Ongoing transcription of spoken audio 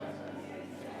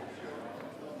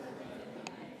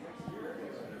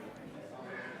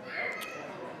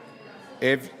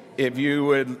If you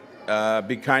would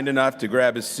be kind enough to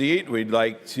grab a seat, we'd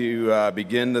like to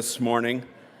begin this morning.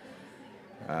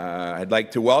 I'd like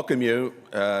to welcome you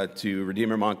to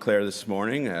Redeemer Montclair this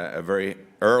morning. A very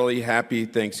early, happy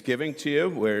Thanksgiving to you.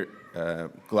 We're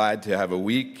glad to have a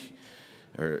week,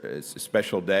 or a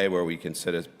special day where we can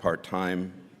set apart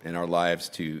time in our lives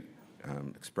to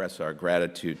express our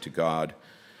gratitude to God.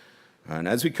 And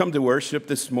as we come to worship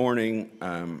this morning,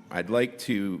 I'd like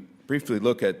to briefly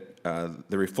look at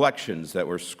the reflections that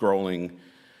were scrolling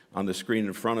on the screen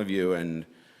in front of you and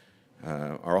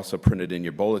are also printed in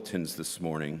your bulletins this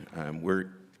morning.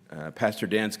 Pastor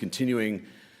Dan's continuing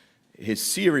his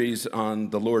series on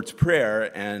the Lord's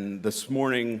Prayer, and this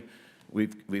morning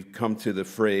we've come to the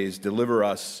phrase, "Deliver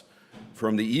us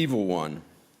from the evil one,"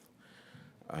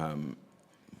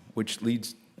 which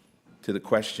leads to the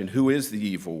question, who is the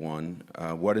evil one?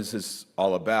 What is this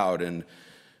all about, and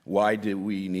why do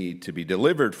we need to be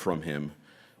delivered from him?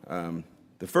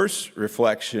 The first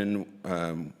reflection,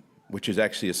 which is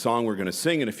actually a song we're going to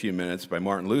sing in a few minutes by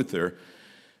Martin Luther,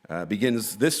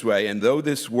 begins this way: "And though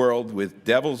this world with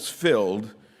devils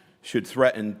filled should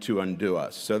threaten to undo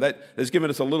us." So that has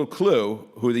given us a little clue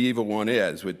who the evil one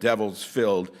is, with devils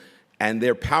filled, and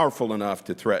they're powerful enough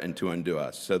to threaten to undo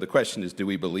us. So the question is, do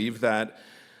we believe that?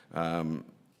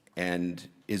 And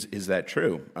is that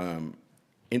true?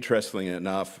 Interestingly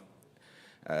enough,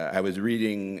 I was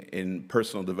reading in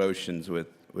personal devotions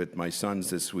with my sons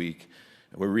this week.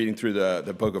 We're reading through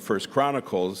the book of 1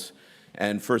 Chronicles,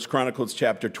 and 1 Chronicles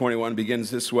chapter 21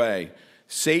 begins this way: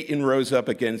 "Satan rose up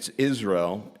against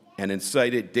Israel and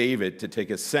incited David to take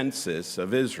a census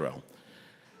of Israel."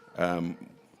 I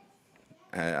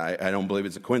don't believe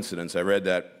it's a coincidence. I read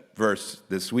that verse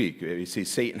this week. You see,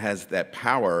 Satan has that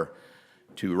power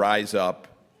to rise up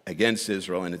against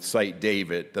Israel and incite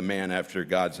David, the man after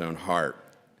God's own heart,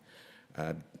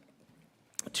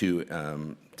 to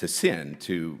sin,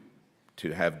 to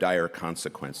have dire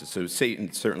consequences. So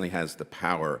Satan certainly has the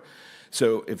power.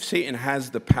 So if Satan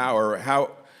has the power,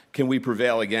 how can we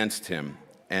prevail against him?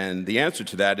 And the answer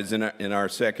to that is in our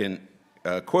second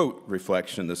quote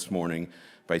reflection this morning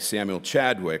by Samuel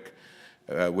Chadwick,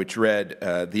 which read,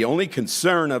 "The only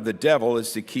concern of the devil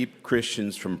is to keep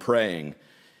Christians from praying.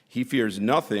 He fears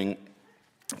nothing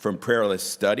from prayerless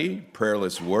study,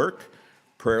 prayerless work,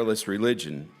 prayerless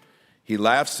religion. He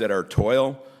laughs at our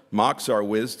toil, mocks our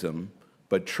wisdom,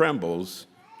 but trembles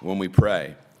when we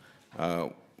pray."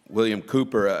 William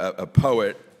Cooper, a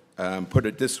poet, put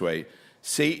it this way: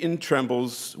 "Satan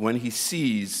trembles when he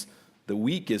sees the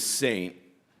weakest saint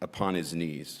upon his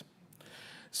knees."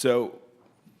 So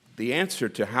the answer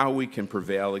to how we can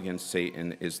prevail against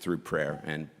Satan is through prayer,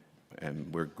 and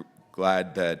we're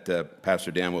glad that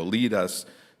Pastor Dan will lead us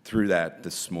through that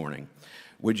this morning.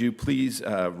 Would you please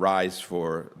rise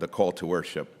for the call to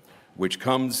worship, which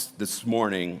comes this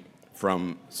morning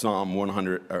from Psalm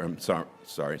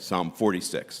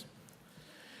 46.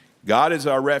 "God is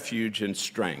our refuge and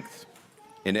strength,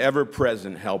 an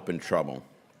ever-present help in trouble.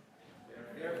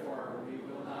 Therefore we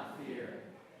will not fear,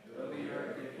 though the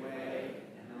earth give way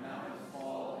and the mountains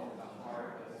fall into the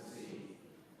heart of the sea,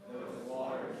 though its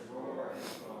waters roar and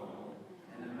foam,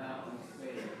 and the mountains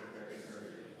quake with their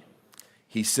surging."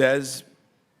 He says,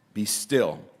 "Be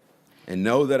still and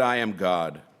know that I am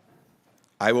God.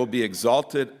 I will be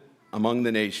exalted among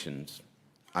the nations.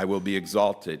 I will be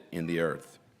exalted in the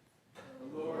earth."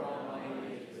 The Lord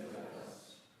Almighty is with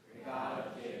us. The God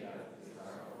of Jacob is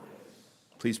our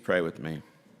voice. Please pray with me.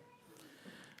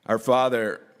 Our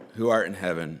Father, who art in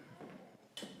heaven,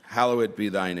 hallowed be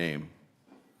thy name.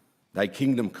 Thy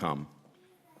kingdom come.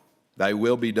 Thy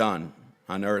will be done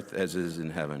on earth as it is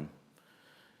in heaven.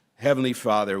 Heavenly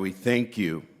Father, we thank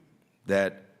you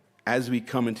that as we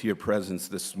come into your presence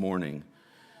this morning,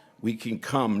 we can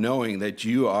come knowing that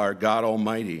you are God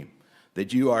Almighty,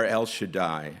 that you are El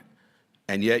Shaddai,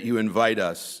 and yet you invite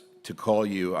us to call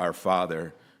you our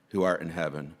Father who art in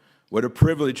heaven. What a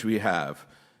privilege we have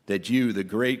that you, the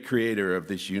great creator of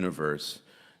this universe,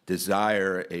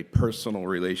 desire a personal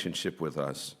relationship with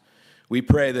us. We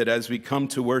pray that as we come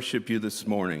to worship you this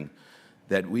morning,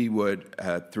 that we would,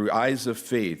 through eyes of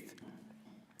faith,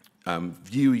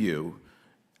 view you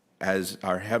as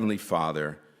our Heavenly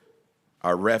Father,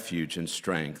 our refuge and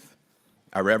strength,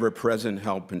 our ever-present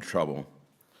help in trouble.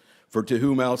 For to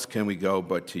whom else can we go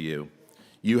but to you?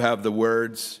 You have the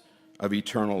words of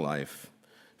eternal life.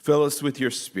 Fill us with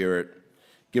your Spirit.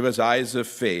 Give us eyes of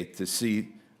faith to see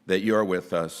that you are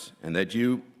with us and that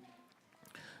you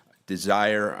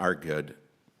desire our good.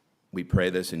 We pray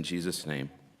this in Jesus'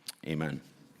 name. Amen.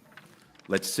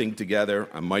 Let's sing together,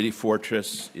 "A Mighty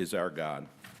Fortress is Our God."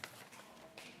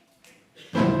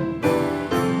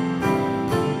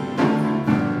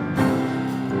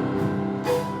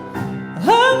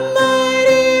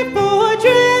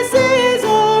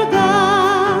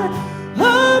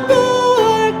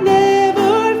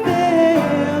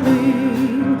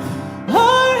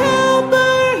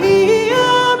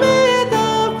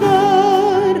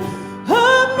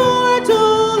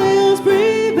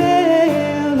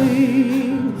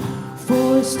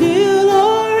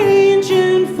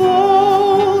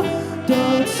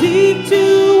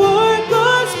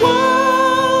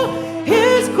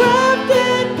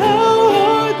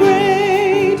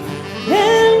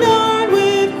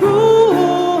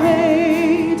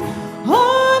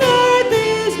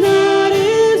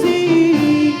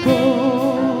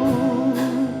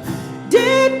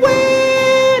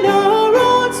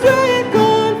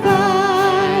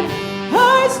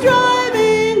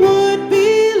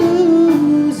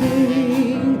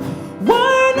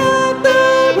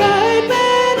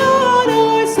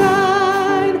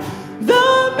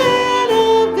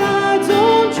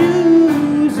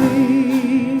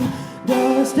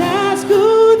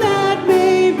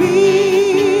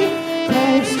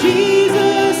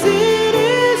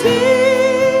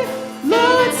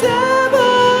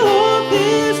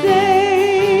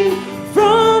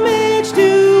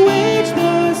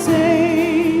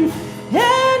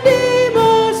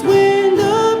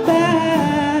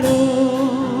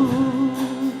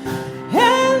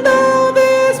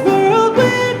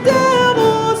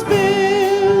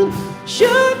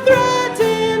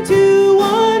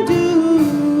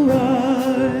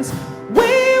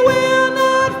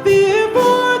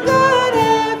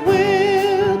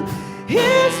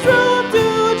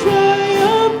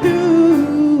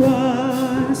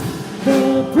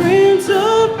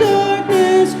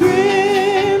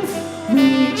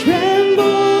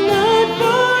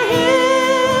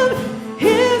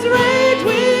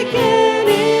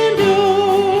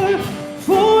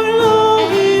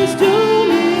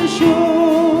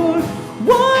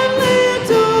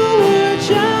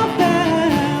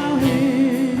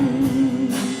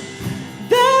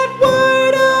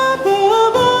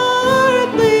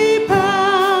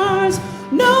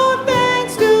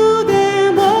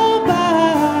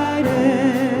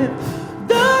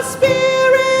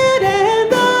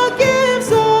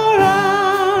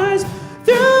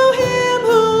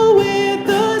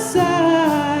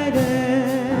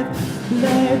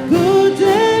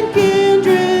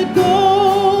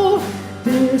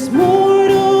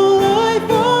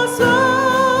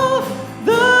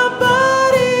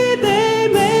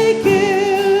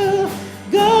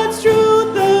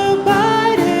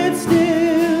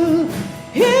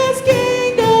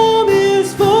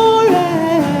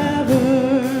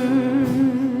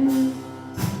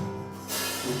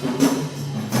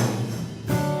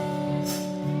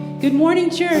 Good morning,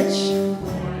 church.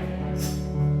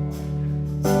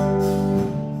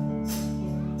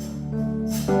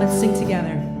 Let's sing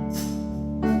together.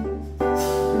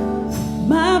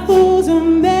 My foes are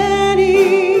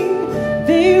many,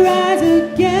 they rise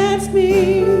against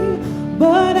me,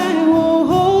 but I will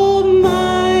hold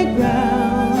my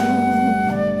ground.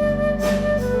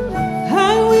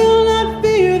 I will not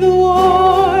fear the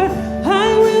war,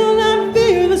 I will not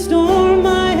fear the storm.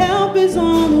 My help is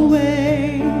on the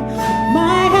way,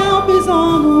 my help is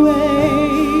on the way.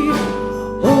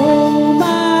 Oh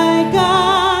my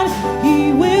God,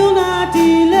 He will not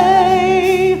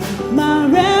delay, my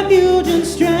refuge and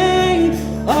strength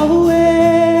always.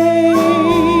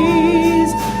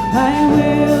 I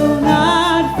will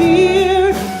not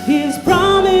fear, His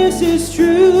promise is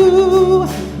true,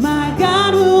 my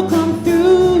God will come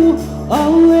through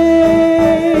always,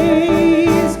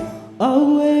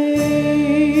 always.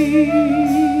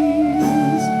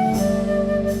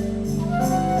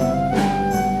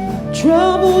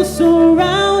 Trouble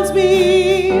surrounds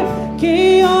me,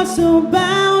 chaos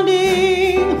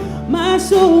abounding, my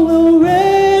soul will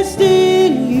rest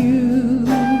in you.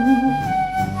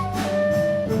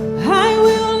 I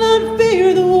will not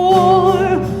fear the war,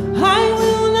 I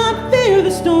will not fear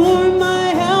the storm. My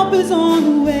help is on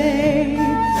the way,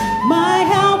 my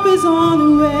help is on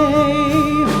the way.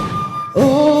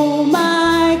 Oh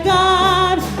my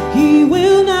God, He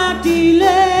will not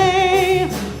delay,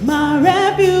 my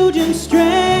refuge and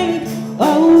strength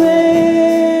always.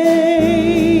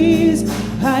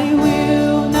 I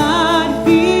will not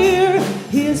fear,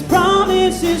 His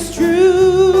promise is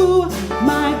true,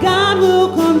 my God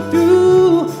will come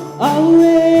through always,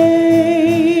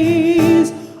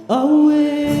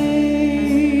 always.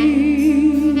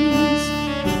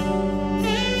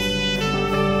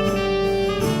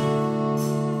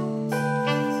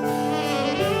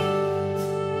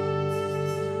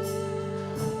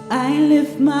 I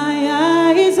lift my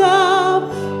eyes up,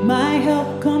 my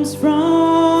help comes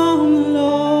from the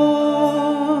Lord.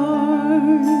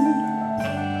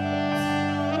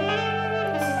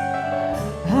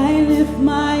 I lift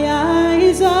my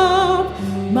eyes up,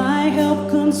 my help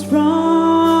comes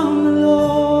from the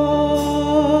Lord.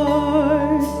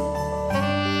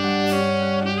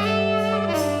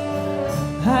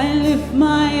 I lift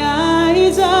my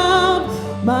eyes up,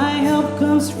 my help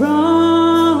comes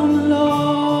from the Lord.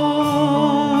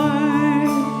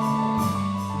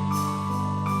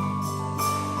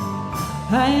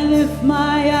 I lift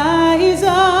my eyes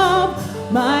up,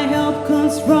 my help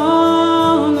comes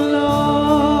from the Lord.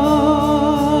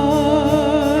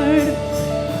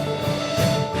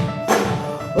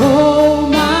 Oh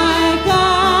my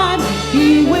God,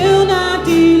 He will not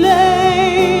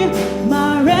delay,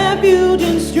 my refuge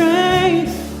and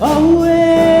strength always.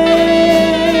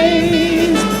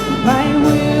 I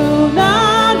will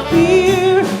not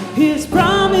fear, His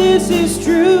promise is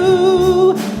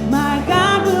true, my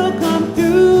God will come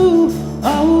through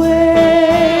always,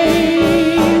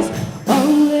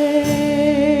 always.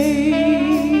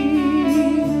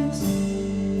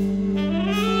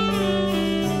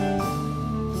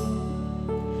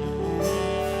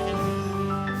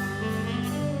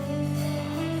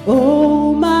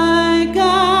 Oh my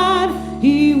God,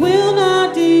 He will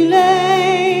not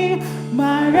delay,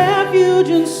 my refuge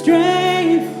and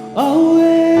strength always,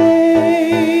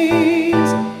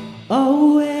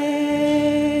 always.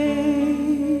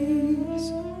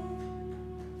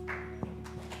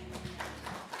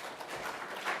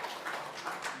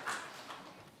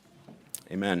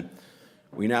 Amen.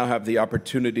 We now have the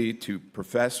opportunity to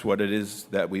profess what it is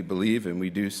that we believe, and we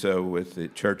do so with the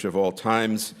Church of all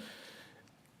times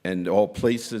and all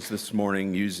places this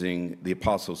morning using the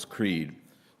Apostles' Creed.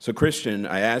 So, Christian,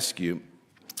 I ask you,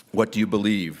 what do you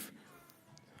believe?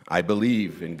 I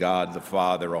believe in God the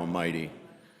Father Almighty,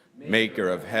 maker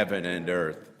of heaven and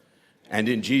earth, and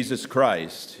in Jesus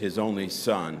Christ, His only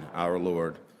Son, our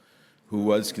Lord, who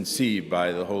was conceived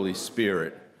by the Holy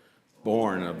Spirit,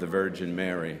 born of the Virgin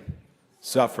Mary,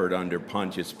 suffered under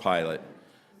Pontius Pilate,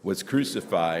 was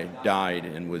crucified, died,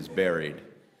 and was buried.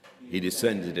 He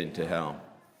descended into hell.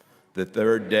 The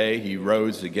third day He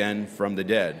rose again from the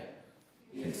dead,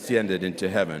 ascended into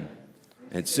heaven,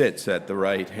 and sits at the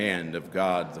right hand of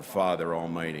God the Father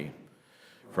Almighty.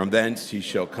 From thence He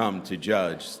shall come to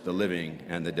judge the living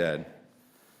and the dead.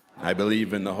 I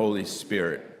believe in the Holy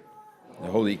Spirit,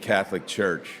 the Holy Catholic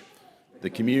Church, the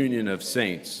communion of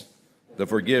saints, the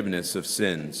forgiveness of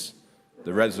sins,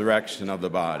 the resurrection of the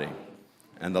body,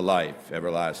 and the life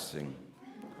everlasting.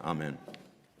 Amen.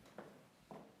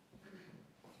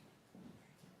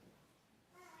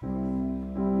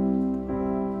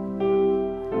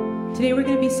 Today we're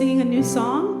going to be singing a new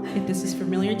song. If this is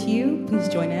familiar to you, please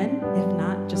join in. If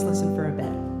not, just listen for a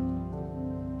bit.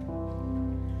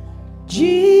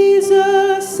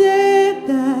 Jesus said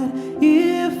that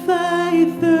if I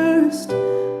thirst,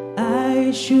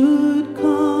 I should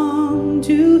come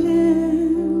to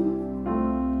him.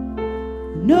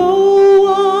 No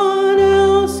one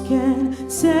else can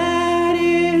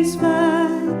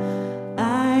satisfy.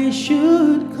 I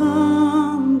should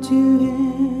come to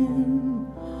him.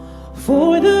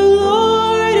 For the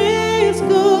Lord is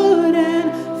good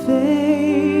and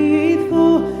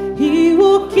faithful. He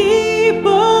will keep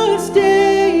us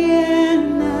day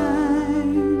and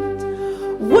night.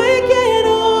 We can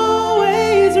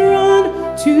always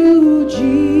run to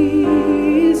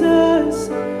Jesus,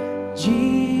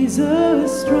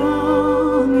 Jesus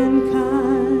strong and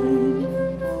kind.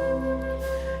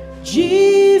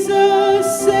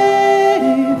 Jesus said,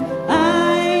 if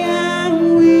I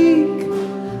am weak,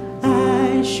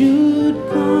 I should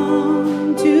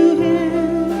come to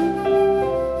him.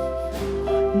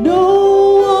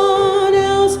 No one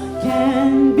else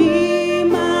can be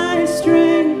my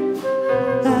strength.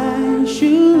 I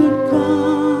should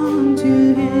come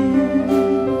to him.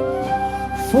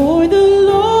 For the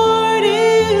Lord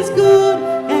is good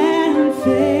and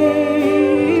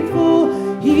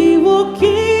faithful. He will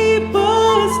keep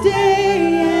us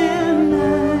day and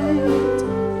night.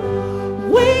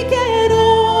 We can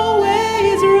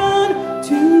always run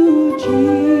to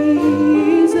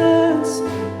Jesus,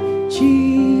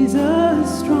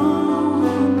 Jesus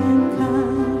strong and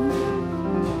kind.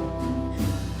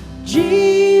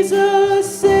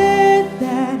 Jesus said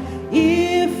that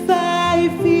if I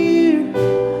fear,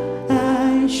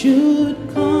 I should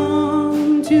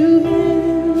come to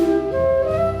him.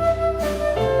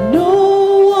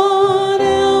 No one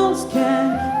else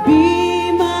can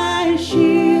be my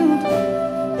shield.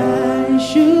 I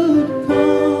should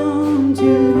come to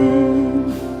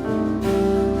him.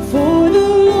 For the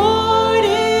Lord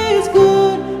is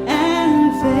good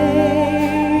and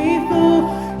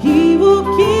faithful. He will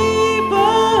keep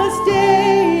us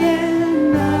day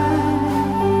and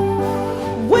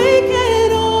night. We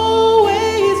can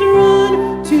always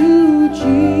run to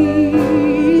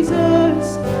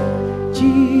Jesus,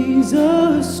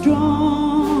 Jesus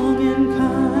strong and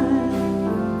kind.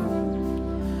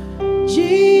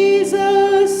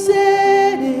 Jesus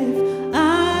said, if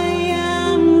I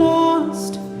am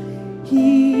lost,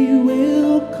 he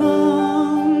will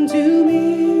come to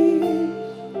me.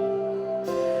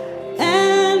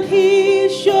 And he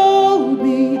showed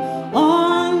me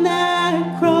on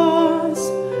that cross,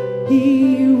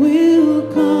 he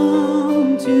will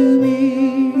come to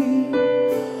me.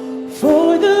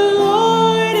 For the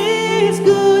Lord is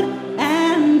good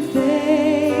and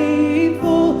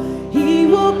faithful. He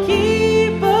will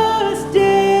keep us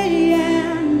day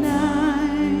and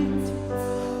night.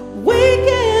 We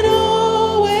can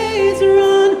always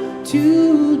run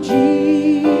to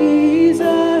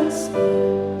Jesus,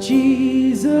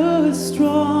 Jesus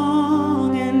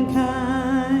strong and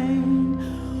kind.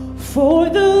 For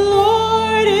the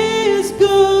Lord is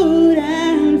good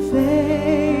and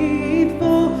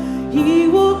faithful. He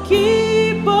will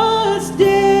keep us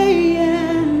day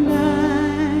and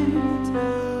night.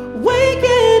 We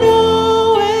can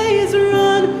always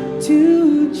run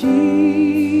to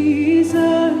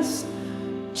Jesus,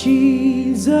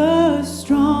 Jesus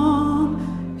strong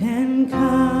and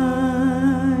kind.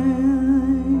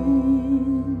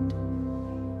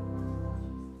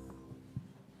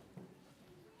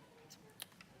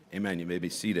 Amen. You may be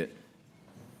seated.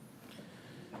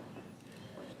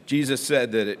 Jesus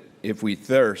said that if we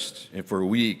thirst, if we're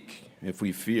weak, if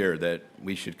we fear, that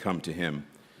we should come to him.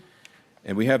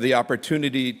 And we have the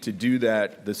opportunity to do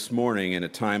that this morning in a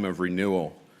time of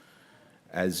renewal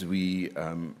as we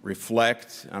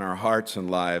reflect on our hearts and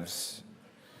lives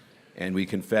and we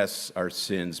confess our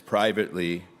sins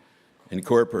privately and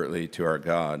corporately to our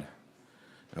God.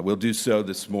 We'll do so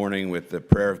this morning with the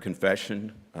prayer of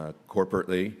confession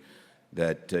corporately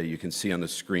that you can see on the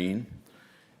screen.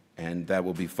 And that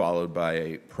will be followed by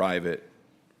a private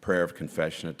prayer of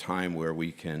confession, a time where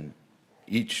we can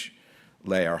each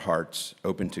lay our hearts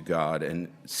open to God and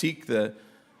seek the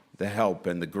help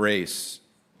and the grace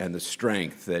and the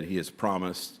strength that he has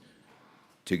promised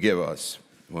to give us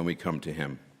when we come to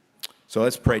him. So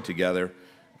let's pray together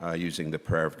using the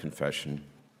prayer of confession.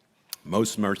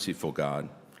 Most merciful God,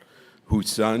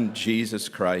 whose Son, Jesus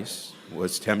Christ,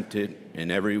 was tempted in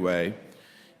every way,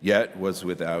 yet was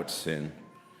without sin,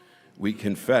 we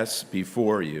confess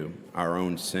before you our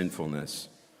own sinfulness.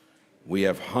 We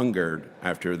have hungered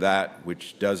after that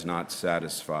which does not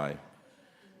satisfy.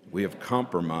 We have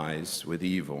compromised with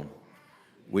evil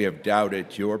we have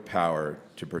doubted your power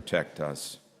to protect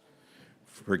us.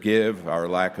 Forgive our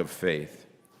lack of faith.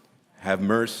 Have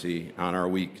mercy on our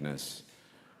weakness.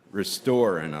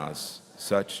 Restore in us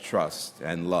such trust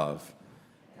and love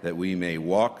that we may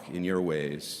walk in your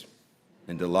ways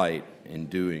and delight in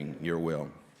doing your will.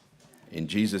 In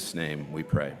Jesus' name we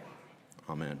pray.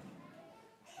 Amen.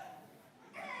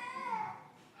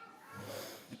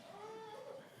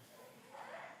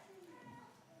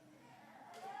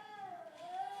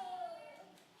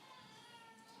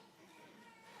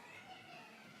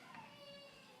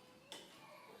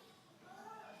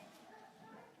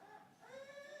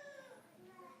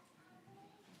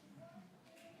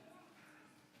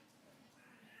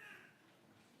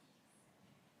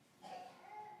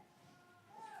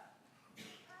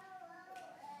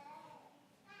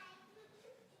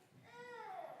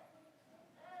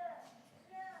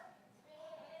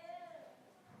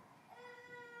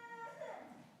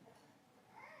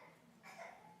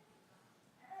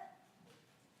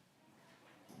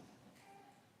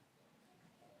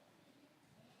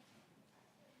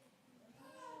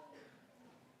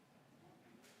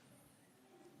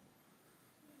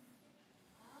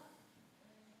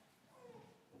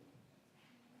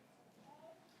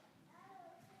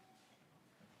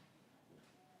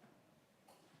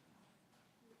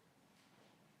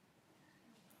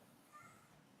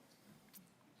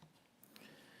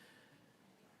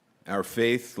 Our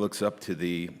faith looks up to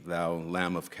thee, thou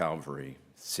Lamb of Calvary,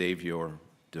 Savior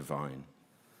divine.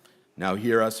 Now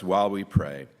hear us while we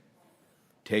pray.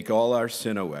 Take all our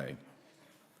sin away.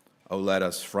 O let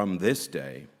us from this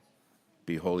day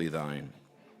be wholly thine.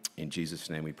 In Jesus'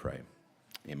 name we pray.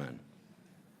 Amen.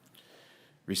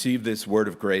 Receive this word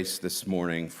of grace this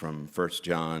morning from 1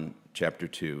 John chapter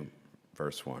 2,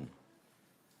 verse 1.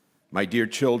 My dear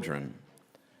children,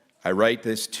 I write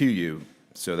this to you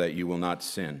so that you will not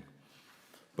sin.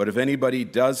 But if anybody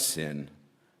does sin,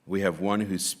 we have one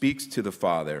who speaks to the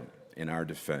Father in our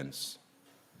defense,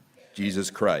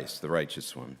 Jesus Christ, the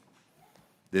righteous one.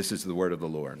 This is the word of the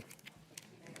Lord.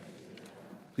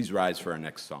 Please rise for our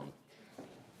next song.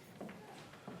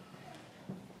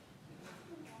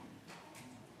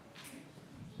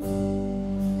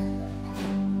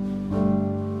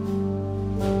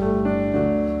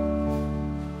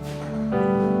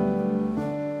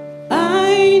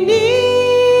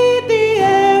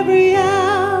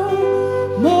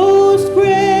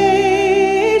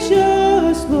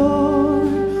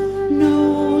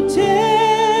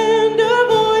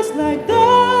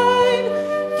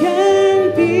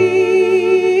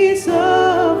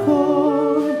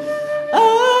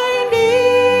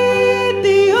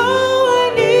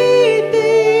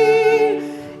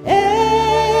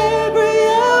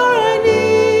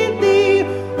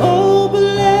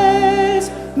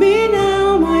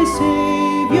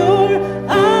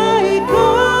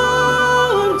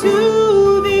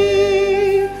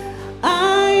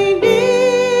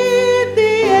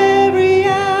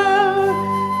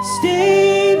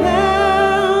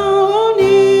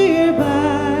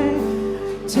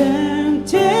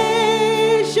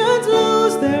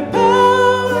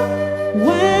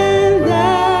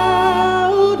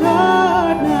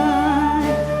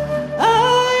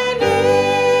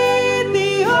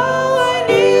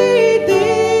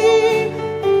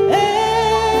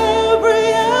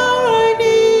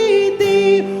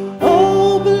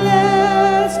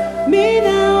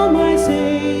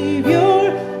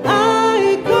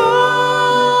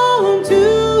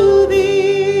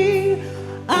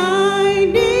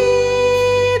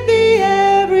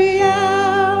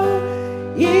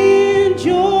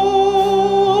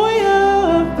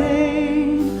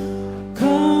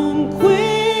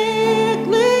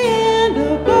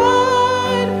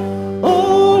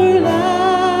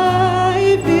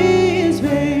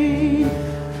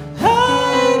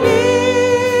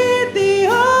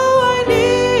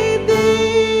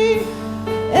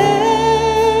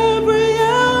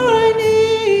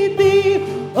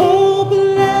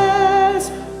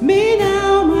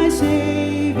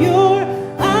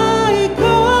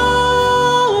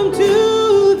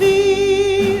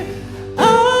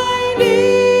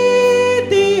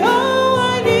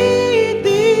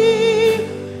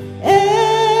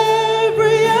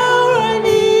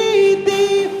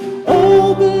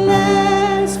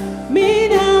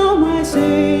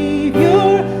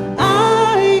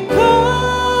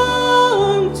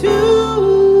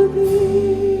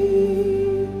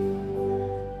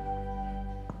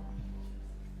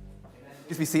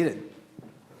 Be seated.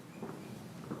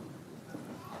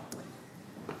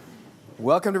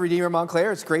 Welcome to Redeemer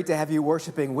Montclair. It's great to have you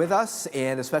worshiping with us,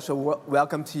 and a special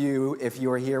welcome to you if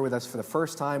you are here with us for the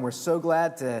first time. We're so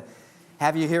glad to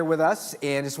have you here with us.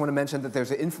 And just want to mention that there's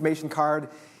an information card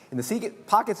in the seat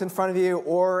pockets in front of you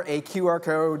or a QR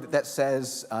code that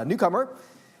says newcomer.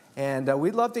 And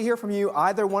we'd love to hear from you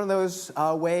either one of those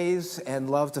ways and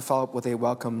love to follow up with a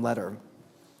welcome letter.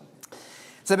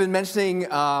 As I've been mentioning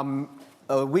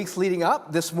weeks leading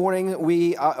up, this morning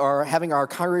we are having our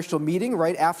congregational meeting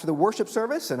right after the worship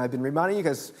service. And I've been reminding you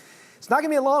because it's not going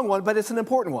to be a long one, but it's an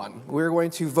important one. We're going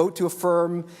to vote to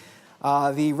affirm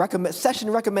the session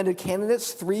recommended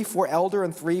candidates, 3 for elder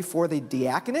and 3 for the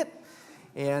diaconate.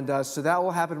 And so that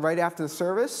will happen right after the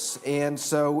service. And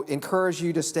so encourage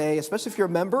you to stay, especially if you're a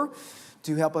member,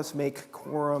 to help us make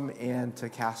quorum and to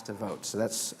cast a vote. So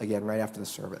that's, again, right after the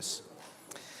service.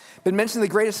 Been mentioning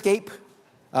the Great Escape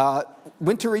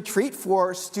winter retreat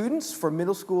for students, for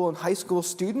middle school and high school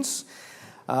students,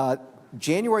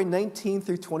 January 19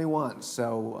 through 21.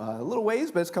 So a little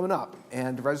ways, but it's coming up,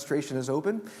 and registration is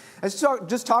open. I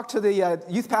just talked to the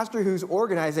youth pastor who's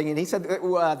organizing, and he said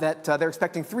that they're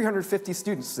expecting 350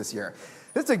 students this year.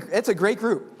 It's a great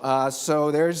group,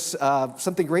 so there's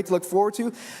something great to look forward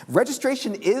to.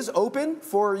 Registration is open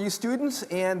for you students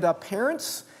and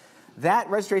parents. That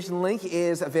registration link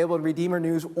is available in Redeemer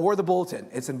News or the Bulletin.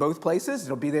 It's in both places.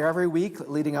 It'll be there every week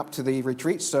leading up to the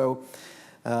retreat, so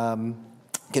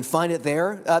you can find it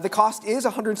there. The cost is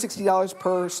 $160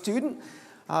 per student,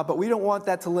 but we don't want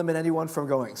that to limit anyone from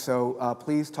going. So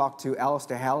please talk to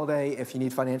Alistair Halliday if you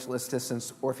need financial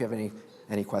assistance or if you have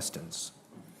any questions.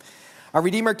 Our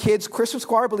Redeemer Kids Christmas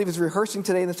Choir, I believe, is rehearsing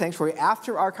today in the sanctuary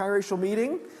after our congregational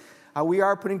meeting. We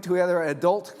are putting together an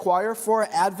adult choir for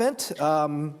Advent,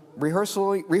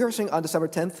 rehearsing on December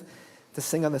 10th to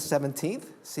sing on the 17th.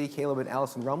 See Caleb and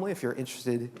Allison Rumley if you're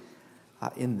interested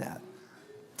in that.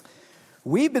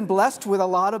 We've been blessed with a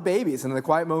lot of babies in the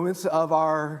quiet moments of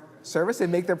our service. They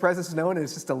make their presence known, and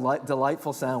it's just a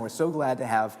delightful sound. We're so glad to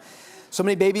have so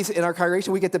many babies in our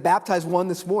congregation. We get to baptize one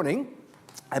this morning.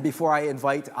 And before I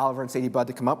invite Oliver and Sadie Budd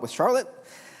to come up with Charlotte,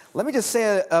 let me just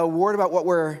say a word about what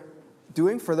we're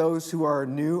doing for those who are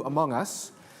new among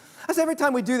us. As every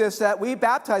time we do this, that we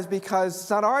baptize because it's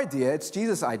not our idea, it's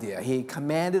Jesus' idea. He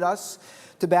commanded us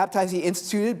to baptize. He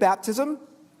instituted baptism.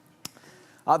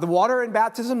 The water in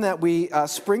baptism that we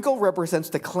sprinkle represents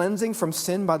the cleansing from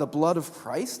sin by the blood of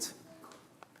Christ.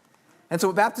 And so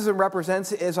what baptism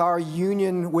represents is our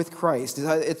union with Christ.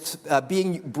 It's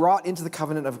being brought into the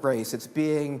covenant of grace. It's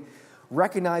being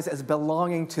recognized as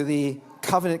belonging to the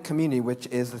covenant community, which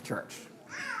is the church.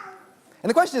 And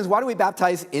the question is, why do we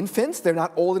baptize infants? They're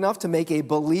not old enough to make a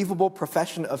believable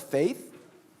profession of faith.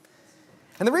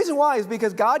 And the reason why is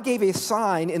because God gave a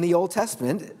sign in the Old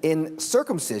Testament, in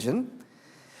circumcision,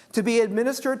 to be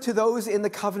administered to those in the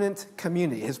covenant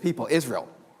community, his people, Israel.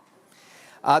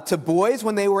 To boys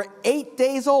when they were 8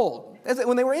 days old,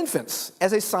 when they were infants,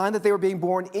 as a sign that they were being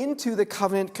born into the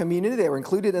covenant community. They were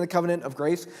included in the covenant of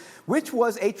grace, which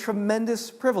was a tremendous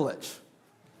privilege.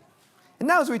 And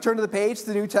now as we turn to the page to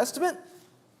the New Testament,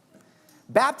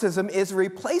 baptism is a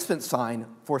replacement sign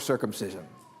for circumcision.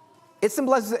 It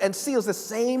symbolizes and seals the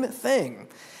same thing.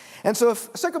 And so if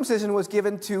circumcision was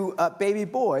given to baby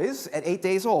boys at 8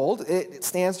 days old, it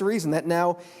stands to reason that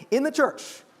now in the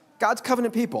church, God's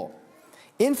covenant people,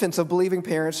 infants of believing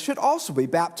parents should also be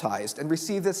baptized and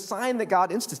receive this sign that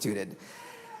God instituted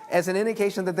as an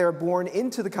indication that they're born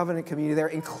into the covenant community. They're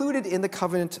included in the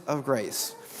covenant of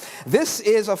grace. This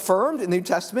is affirmed in the New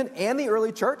Testament and the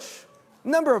early church. A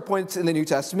number of points in the New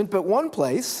Testament, but one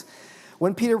place,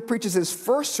 when Peter preaches his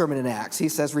first sermon in Acts, he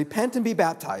says, "Repent and be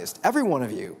baptized, every one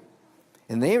of you,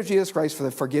 in the name of Jesus Christ for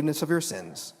the forgiveness of your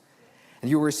sins, and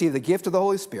you will receive the gift of the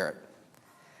Holy Spirit.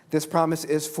 This promise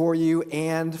is for you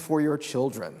and for your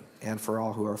children and for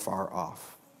all who are far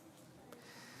off."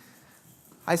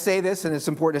 I say this, and it's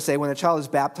important to say, when a child is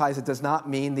baptized, it does not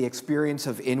mean the experience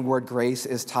of inward grace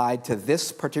is tied to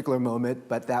this particular moment,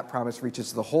 but that promise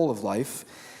reaches the whole of life.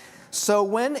 So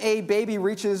when a baby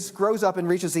grows up and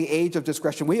reaches the age of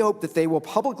discretion, we hope that they will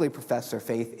publicly profess their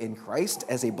faith in Christ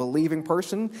as a believing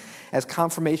person, as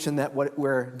confirmation that what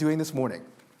we're doing this morning,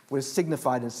 what is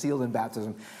signified and sealed in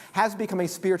baptism, has become a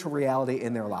spiritual reality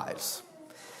in their lives.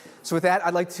 So with that,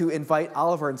 I'd like to invite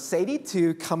Oliver and Sadie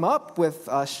to come up with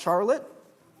Charlotte.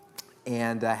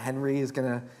 And Henry is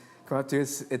going to come up to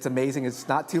us. It's amazing. It's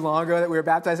not too long ago that we were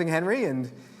baptizing Henry,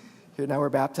 and here now we're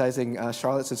baptizing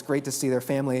Charlotte. So it's great to see their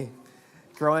family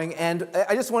growing. And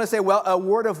I just want to say a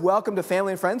word of welcome to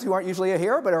family and friends who aren't usually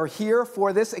here, but are here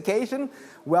for this occasion.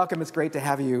 Welcome. It's great to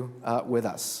have you with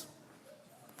us.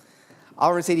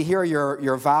 Oliver and Sadie, here are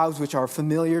your vows, which are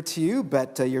familiar to you,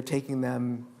 but you're taking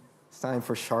them. It's time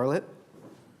for Charlotte.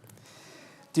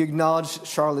 Do you acknowledge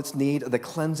Charlotte's need of the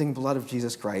cleansing blood of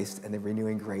Jesus Christ and the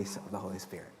renewing grace of the Holy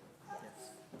Spirit?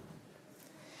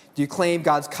 Do you claim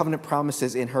God's covenant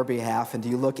promises in her behalf, and do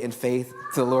you look in faith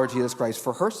to the Lord Jesus Christ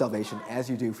for her salvation as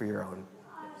you do for your own?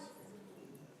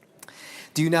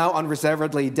 Do you now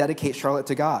unreservedly dedicate Charlotte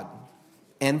to God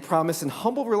and promise in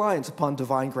humble reliance upon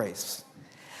divine grace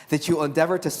that you will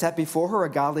endeavor to set before her a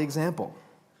godly example,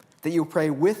 that you will pray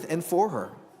with and for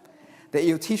her, that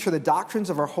you will teach her the doctrines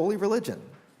of our holy religion,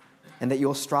 and that you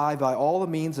will strive by all the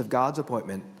means of God's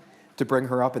appointment to bring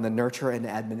her up in the nurture and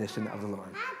admonition of the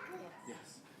Lord?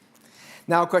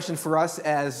 Now, a question for us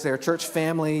as their church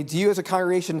family. Do you as a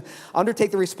congregation undertake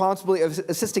the responsibility of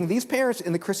assisting these parents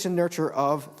in the Christian nurture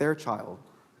of their child?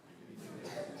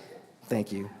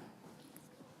 Thank you.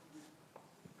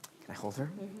 Can I hold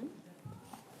her?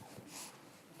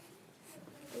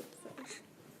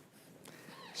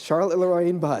 Charlotte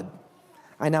Lorraine Budd,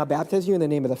 I now baptize you in the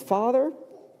name of the Father,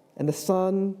 and the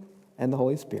Son, and the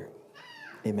Holy Spirit.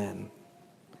 Amen.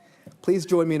 Please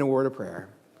join me in a word of prayer.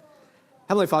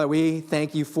 Heavenly Father, we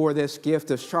thank you for this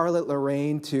gift of Charlotte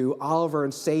Lorraine to Oliver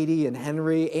and Sadie and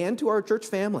Henry and to our church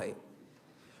family.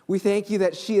 We thank you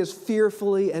that she is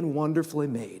fearfully and wonderfully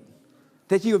made,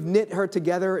 that you have knit her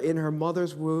together in her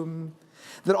mother's womb,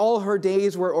 that all her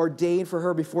days were ordained for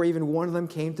her before even one of them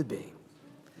came to be.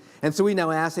 And so we now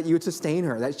ask that you would sustain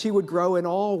her, that she would grow in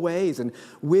all ways in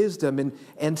wisdom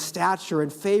and stature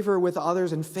and favor with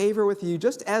others and favor with you,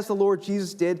 just as the Lord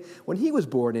Jesus did when he was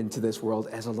born into this world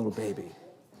as a little baby.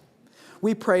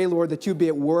 We pray, Lord, that you'd be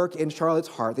at work in Charlotte's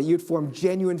heart, that you'd form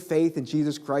genuine faith in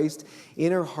Jesus Christ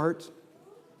in her heart,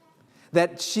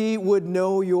 that she would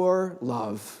know your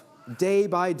love day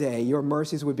by day. Your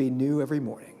mercies would be new every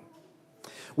morning.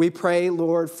 We pray,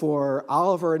 Lord, for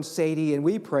Oliver and Sadie, and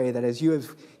we pray that as you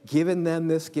have given them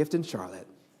this gift in Charlotte,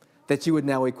 that you would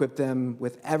now equip them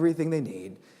with everything they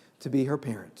need to be her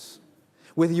parents,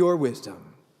 with your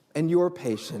wisdom and your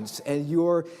patience and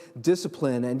your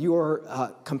discipline and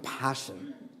your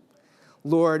compassion.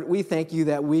 Lord, we thank you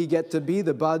that we get to be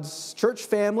the Buds church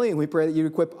family, and we pray that you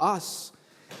equip us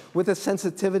with a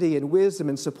sensitivity and wisdom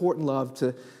and support and love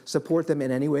to support them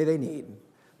in any way they need.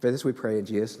 For this we pray in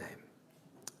Jesus' name.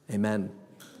 Amen.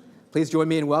 Please join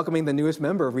me in welcoming the newest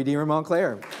member of Redeemer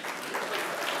Montclair.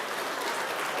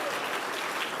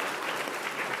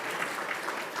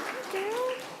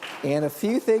 And a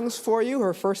few things for you,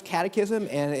 her first catechism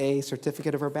and a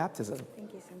certificate of her baptism.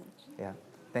 Thank you so much. Yeah,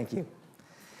 thank you.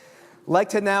 I'd like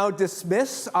to now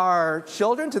dismiss our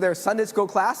children to their Sunday school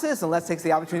classes, and let's take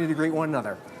the opportunity to greet one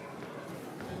another.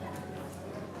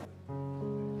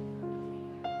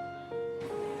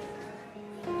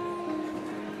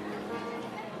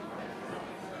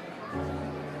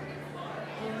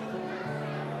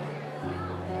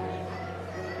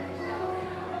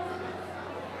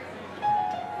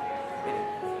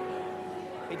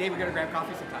 Hey, Dave, we gotta grab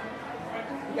coffee sometime.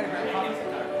 We gotta grab coffee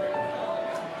sometime.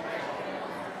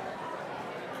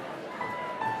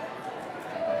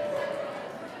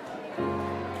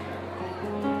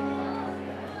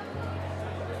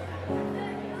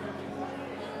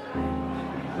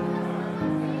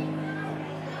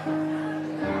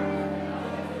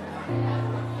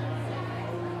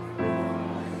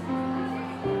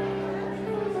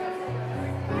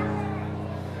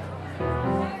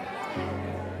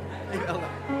 Hey, Ella.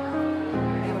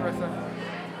 Hey, Larissa.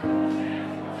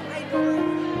 Hey, Dory.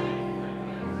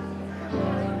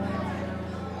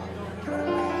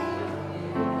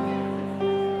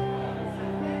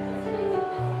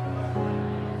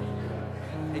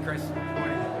 Hey, Chris. Good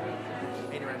morning.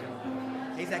 Hey, Durant.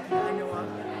 Hey, Zach. Hi, Noah.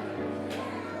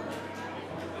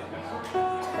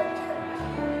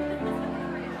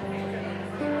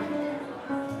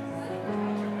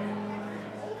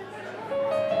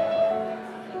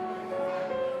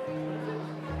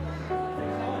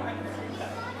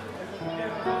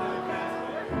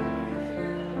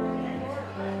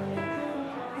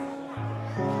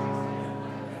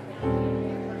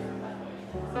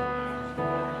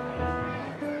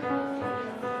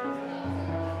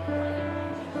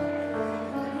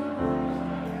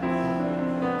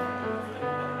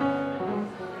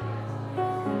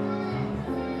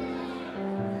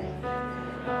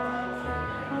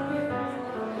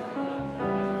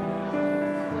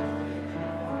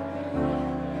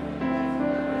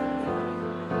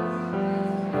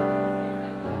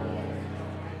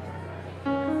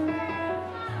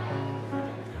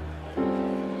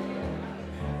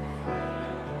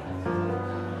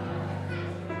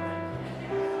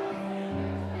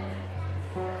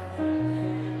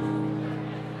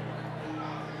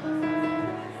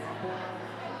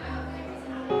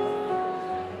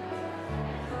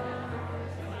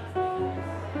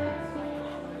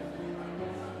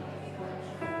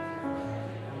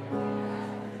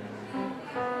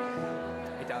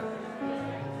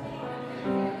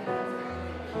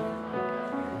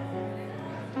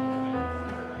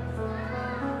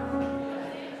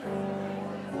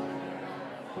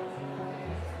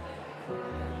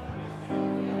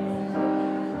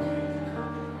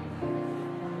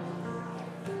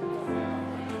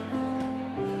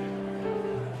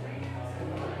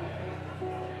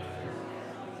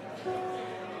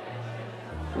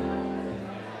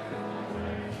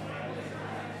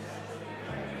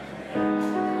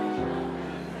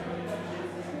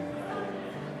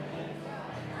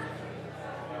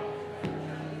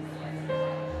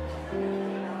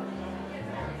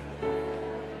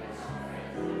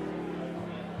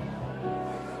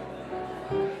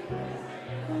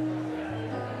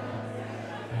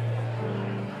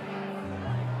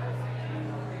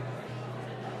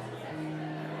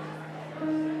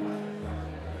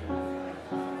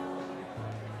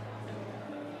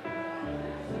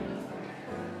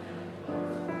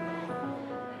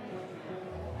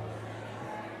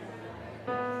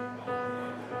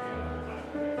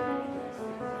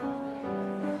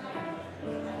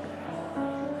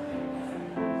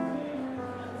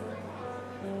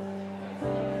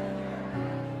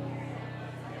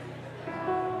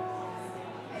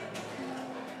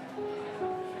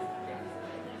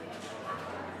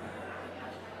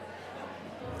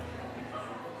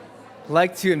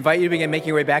 like to invite you to begin making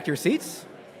your way back to your seats.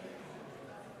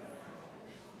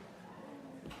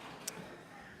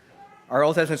 Our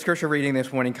Old Testament scripture reading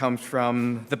this morning comes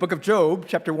from the book of Job,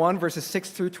 chapter 1, verses 6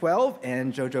 through 12,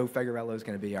 and Jojo Figueroa is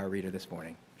going to be our reader this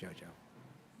morning. Jojo.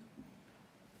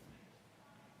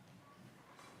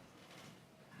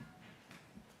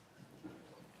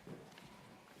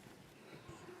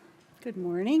 Good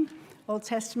morning. Old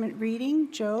Testament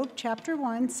reading, Job chapter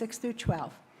 1, 6 through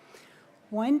 12.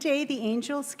 One day the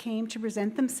angels came to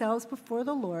present themselves before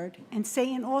the Lord, and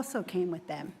Satan also came with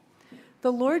them.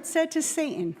 The Lord said to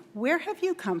Satan, "Where have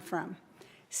you come from?"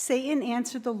 Satan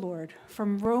answered the Lord,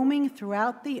 "From roaming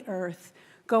throughout the earth,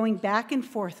 going back and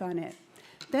forth on it."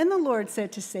 Then the Lord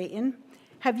said to Satan,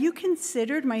 "Have you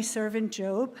considered my servant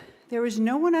Job? There is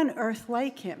no one on earth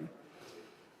like him.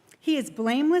 He is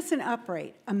blameless and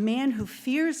upright, a man who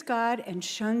fears God and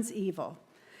shuns evil.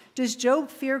 Does Job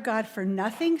fear God for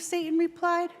nothing?" Satan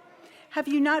replied. "Have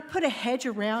you not put a hedge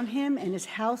around him and his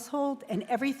household and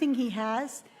everything he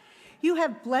has? You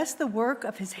have blessed the work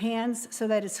of his hands so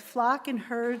that his flock and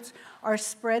herds are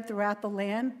spread throughout the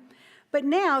land. But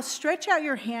now stretch out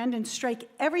your hand and strike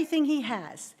everything he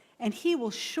has, and he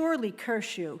will surely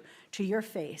curse you to your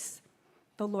face."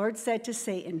 The Lord said to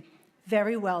Satan,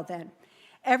 "Very well then.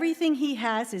 Everything he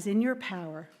has is in your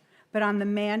power, but on the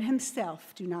man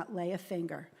himself do not lay a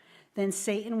finger." Then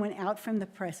Satan went out from the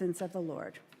presence of the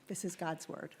Lord. This is God's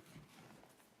word.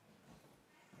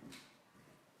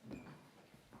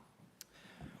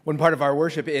 One part of our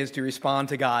worship is to respond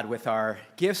to God with our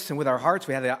gifts and with our hearts.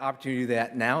 We have the opportunity to do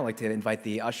that now. I'd like to invite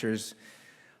the ushers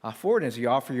forward. As you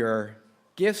offer your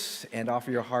gifts and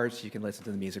offer your hearts, you can listen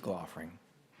to the musical offering.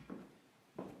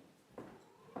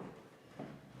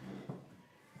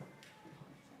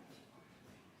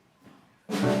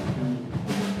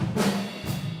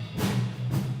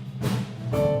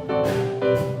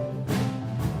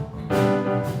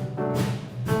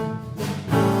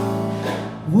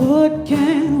 What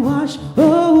can wash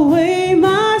away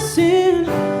my sin?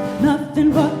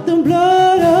 Nothing but the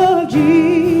blood of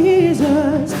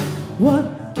Jesus.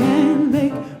 What can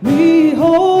make me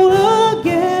whole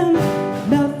again?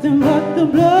 Nothing but the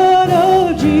blood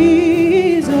of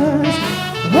Jesus.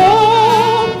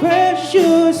 Oh,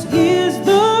 precious is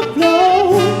the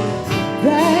flow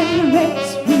that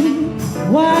makes me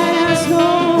white as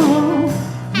snow.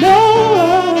 No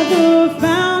other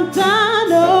fount I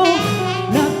know.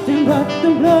 But the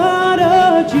blood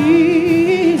of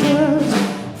Jesus,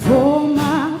 for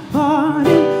my part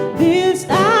in this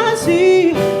I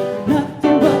see.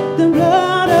 Nothing but the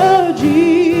blood of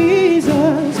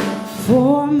Jesus,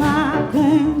 for my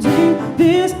cleansing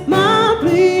this my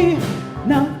plea.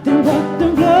 Nothing but the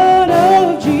blood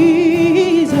of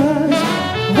Jesus.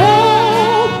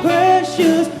 Oh,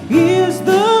 precious is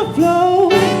the flow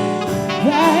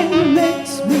that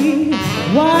makes me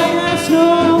white as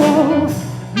snow.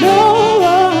 No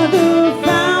other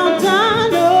fount I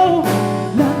know.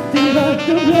 Nothing but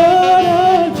the blood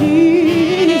of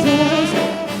Jesus.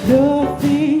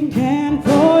 Nothing can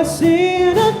for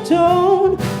sin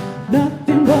atone.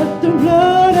 Nothing but the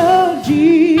blood of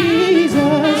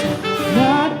Jesus.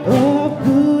 Not of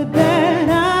good that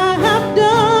I have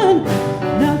done.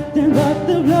 Nothing but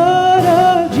the blood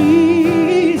of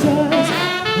Jesus.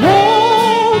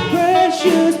 Oh,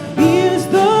 precious is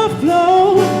the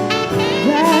flow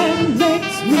that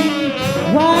makes me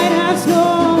white as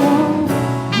snow.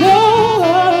 No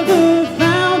other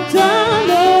fount I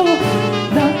know.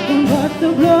 Nothing but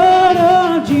the blood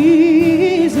of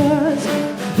Jesus.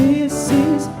 This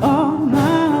is all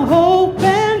my hope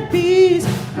and peace.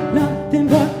 Nothing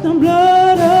but the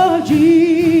blood of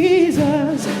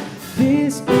Jesus.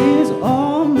 This is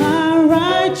all my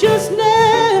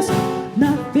righteousness.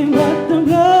 Nothing but the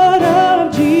blood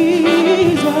of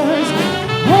Jesus.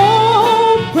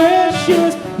 Oh,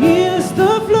 precious is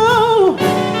the flow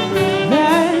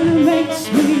that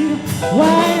makes me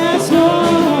white as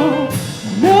snow.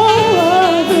 No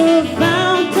other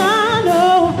fount I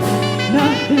know.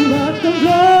 Nothing but the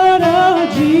blood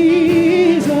of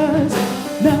Jesus.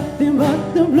 Nothing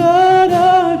but the blood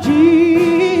of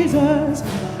Jesus.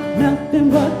 Nothing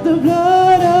but the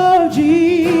blood of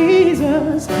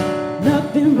Jesus.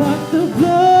 Nothing but the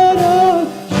blood of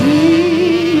Jesus.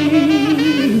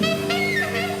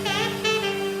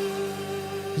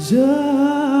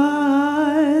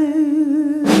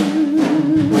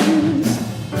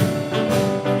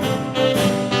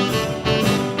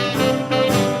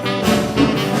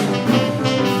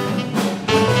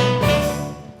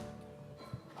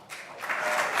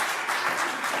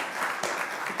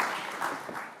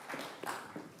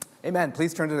 Amen.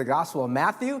 Please turn to the Gospel of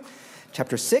Matthew,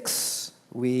 chapter 6,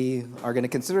 We are going to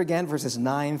consider again verses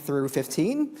 9 through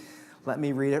 15. Let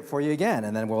me read it for you again,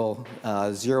 and then we'll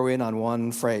zero in on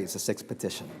one phrase, the sixth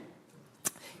petition.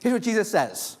 Here's what Jesus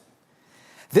says.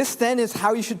 This then is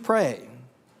how you should pray.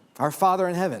 Our Father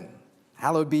in heaven,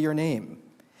 hallowed be your name.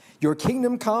 Your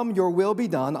kingdom come, your will be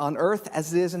done on earth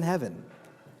as it is in heaven.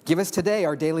 Give us today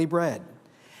our daily bread,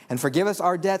 and forgive us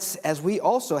our debts as we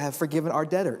also have forgiven our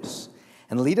debtors.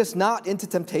 And lead us not into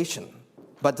temptation,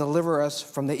 but deliver us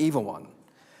from the evil one.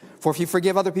 For if you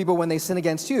forgive other people when they sin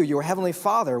against you, your heavenly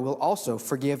Father will also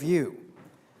forgive you.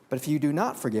 But if you do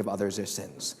not forgive others their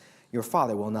sins, your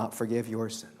Father will not forgive your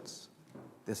sins.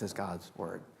 This is God's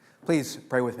word. Please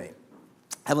pray with me.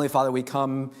 Heavenly Father, we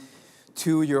come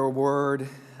to your word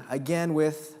again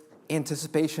with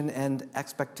anticipation and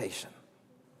expectation,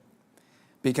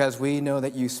 because we know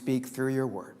that you speak through your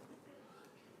word.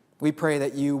 We pray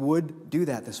that you would do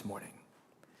that this morning.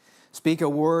 Speak a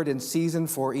word in season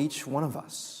for each one of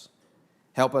us.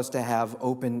 Help us to have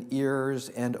open ears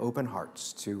and open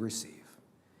hearts to receive.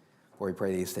 For we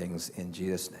pray these things in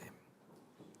Jesus' name.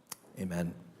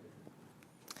 Amen.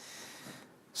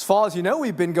 As fall, as you know,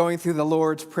 we've been going through the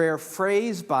Lord's Prayer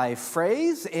phrase by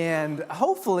phrase, and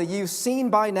hopefully you've seen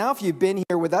by now, if you've been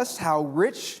here with us, how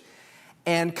rich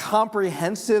and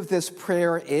comprehensive this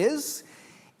prayer is.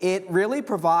 It really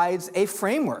provides a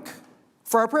framework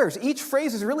for our prayers. Each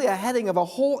phrase is really a heading of a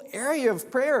whole area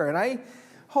of prayer, and I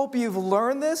hope you've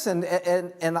learned this, and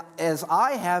as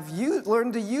I have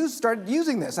started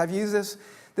using this. I've used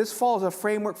this fall as a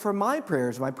framework for my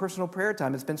prayers, my personal prayer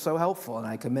time. It's been so helpful, and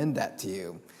I commend that to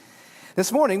you.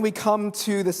 This morning, we come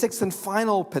to the sixth and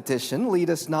final petition, lead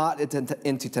us not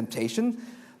into temptation,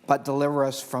 but deliver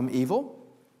us from evil.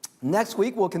 Next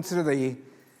week, we'll consider the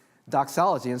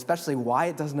doxology, and especially why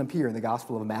it doesn't appear in the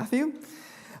Gospel of Matthew.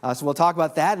 So we'll talk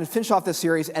about that and finish off this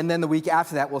series, and then the week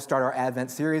after that, we'll start our Advent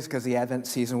series because the Advent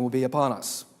season will be upon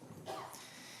us.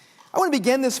 I want to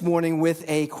begin this morning with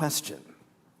a question.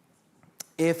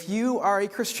 If you are a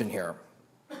Christian here,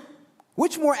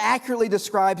 which more accurately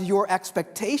describes your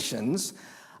expectations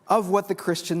of what the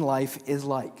Christian life is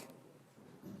like?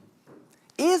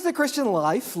 Is the Christian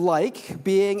life like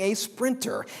being a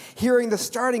sprinter, hearing the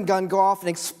starting gun go off and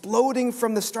exploding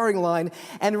from the starting line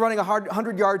and running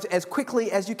 100 yards as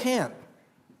quickly as you can?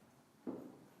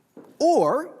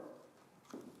 Or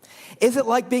is it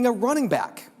like being a running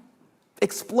back,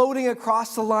 exploding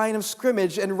across the line of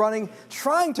scrimmage and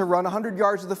trying to run 100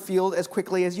 yards of the field as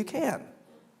quickly as you can?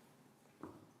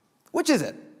 Which is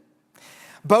it?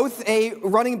 Both a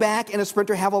running back and a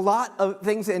sprinter have a lot of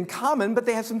things in common, but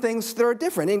they have some things that are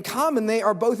different. In common, they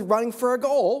are both running for a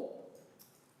goal,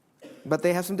 but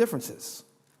they have some differences.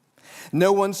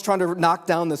 No one's trying to knock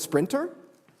down the sprinter,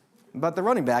 but the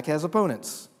running back has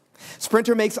opponents.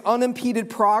 Sprinter makes unimpeded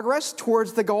progress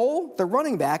towards the goal. The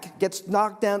running back gets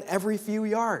knocked down every few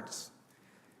yards.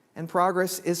 And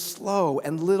progress is slow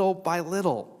and little by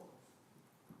little.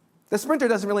 The sprinter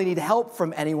doesn't really need help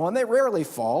from anyone. They rarely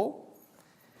fall.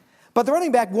 But the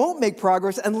running back won't make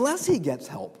progress unless he gets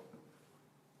help.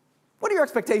 What are your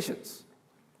expectations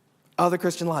of the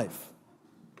Christian life?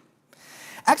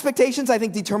 Expectations, I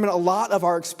think, determine a lot of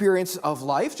our experience of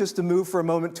life. Just to move for a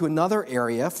moment to another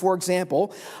area, for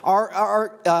example,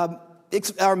 our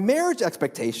marriage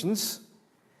expectations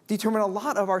determine a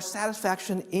lot of our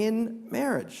satisfaction in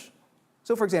marriage.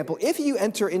 So, for example, if you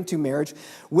enter into marriage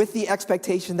with the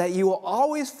expectation that you will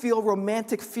always feel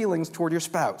romantic feelings toward your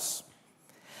spouse,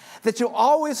 that you'll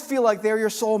always feel like they're your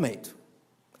soulmate,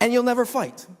 and you'll never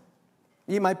fight,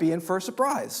 you might be in for a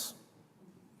surprise.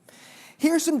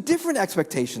 Here are some different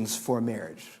expectations for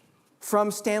marriage from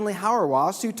Stanley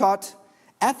Hauerwas, who taught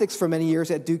ethics for many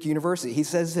years at Duke University. He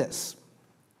says this: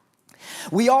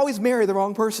 we always marry the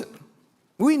wrong person.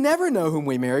 We never know whom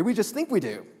we marry, we just think we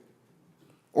do.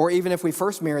 Or even if we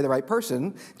first marry the right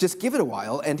person, just give it a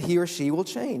while and he or she will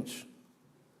change.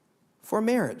 For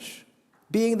marriage,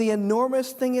 being the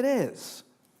enormous thing it is,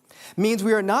 means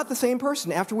we are not the same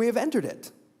person after we have entered it.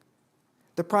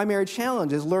 The primary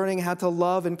challenge is learning how to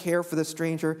love and care for the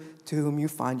stranger to whom you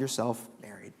find yourself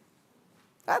married.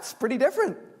 That's pretty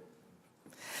different.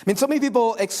 I mean, so many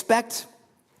people expect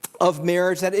of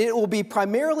marriage that it will be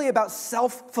primarily about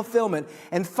self-fulfillment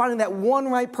and finding that one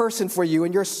right person for you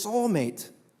and your soulmate.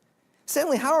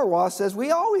 Stanley Hauerwas says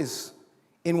we always,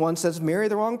 in one sense, marry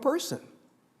the wrong person.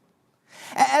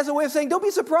 As a way of saying, don't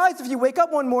be surprised if you wake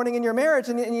up one morning in your marriage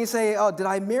and you say, oh, did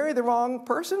I marry the wrong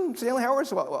person? Stanley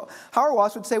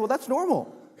Hauerwas would say, well, that's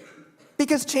normal,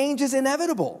 because change is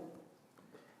inevitable.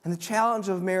 And the challenge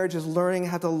of marriage is learning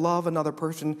how to love another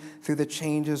person through the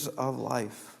changes of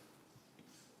life.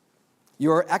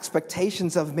 Your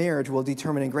expectations of marriage will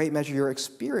determine in great measure your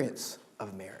experience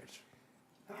of marriage.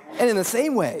 And in the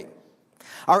same way,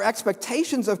 our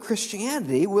expectations of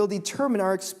Christianity will determine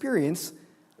our experience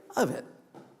of it.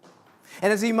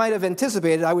 And as you might have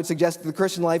anticipated, I would suggest that the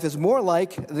Christian life is more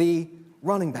like the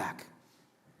running back.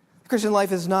 The Christian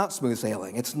life is not smooth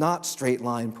sailing. It's not straight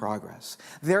line progress.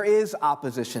 There is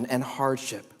opposition and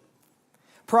hardship.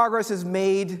 Progress is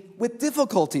made with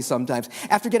difficulty sometimes,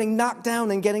 after getting knocked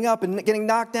down and getting up and getting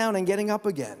knocked down and getting up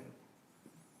again.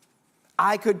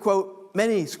 I could quote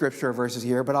many scripture verses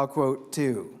here, but I'll quote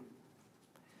two.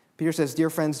 Peter says, "Dear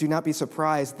friends, do not be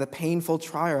surprised at the painful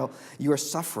trial you are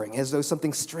suffering, as though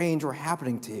something strange were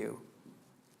happening to you."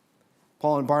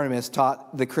 Paul and Barnabas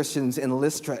taught the Christians in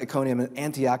Lystra, Iconium, and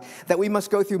Antioch that we must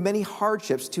go through many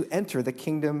hardships to enter the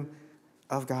kingdom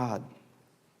of God.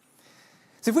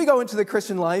 So if we go into the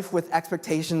Christian life with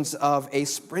expectations of a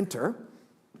sprinter,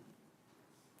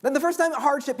 then the first time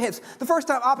hardship hits, the first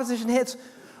time opposition hits,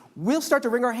 we'll start to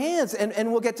wring our hands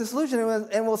and we'll get disillusioned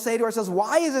and we'll say to ourselves,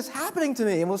 why is this happening to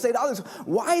me? And we'll say to others,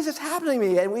 why is this happening to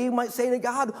me? And we might say to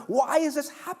God, why is this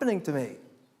happening to me?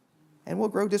 And we'll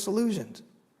grow disillusioned.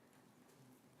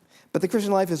 But the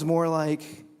Christian life is more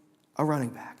like a running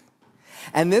back.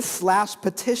 And this last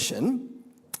petition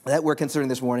that we're considering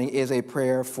this morning is a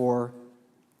prayer for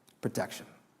protection.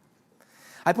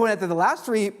 I point out that the last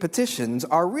three petitions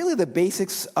are really the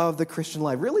basics of the Christian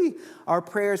life, really are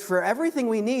prayers for everything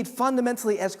we need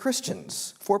fundamentally as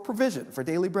Christians, for provision, for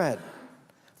daily bread,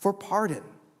 for pardon,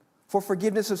 for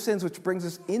forgiveness of sins, which brings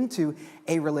us into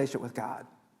a relationship with God,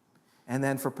 and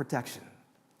then for protection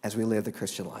as we live the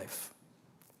Christian life.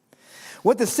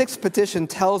 What the sixth petition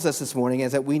tells us this morning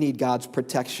is that we need God's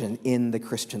protection in the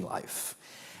Christian life.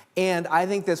 And I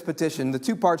think this petition, the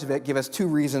two parts of it, give us two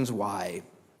reasons why.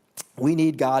 We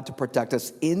need God to protect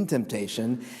us in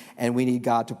temptation, and we need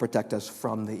God to protect us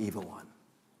from the evil one.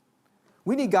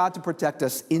 We need God to protect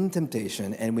us in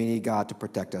temptation, and we need God to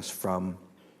protect us from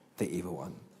the evil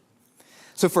one.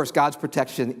 So first, God's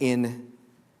protection in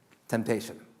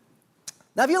temptation.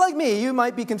 Now, if you're like me, you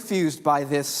might be confused by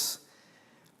this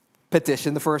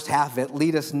petition, the first half of it,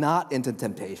 lead us not into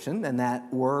temptation, and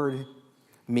that word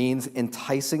means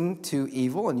enticing to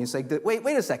evil. And you say, wait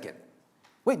a second.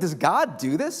 Wait, does God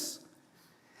do this?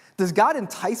 Does God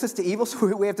entice us to evil?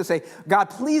 So we have to say, God,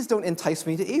 please don't entice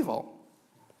me to evil.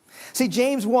 See,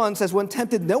 James 1 says, when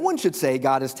tempted, no one should say,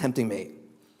 God is tempting me.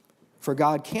 For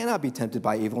God cannot be tempted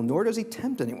by evil, nor does he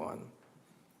tempt anyone.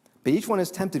 But each one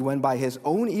is tempted when by his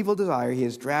own evil desire he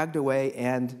is dragged away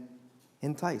and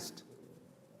enticed.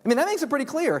 I mean, that makes it pretty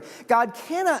clear. God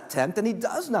cannot tempt, and he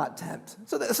does not tempt.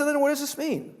 So then what does this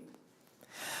mean?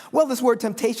 Well, this word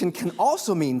temptation can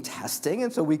also mean testing,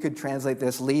 and so we could translate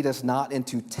this, lead us not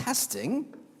into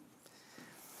testing.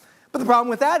 But the problem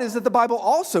with that is that the Bible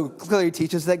also clearly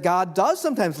teaches that God does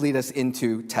sometimes lead us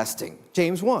into testing.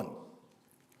 James 1.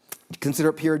 Consider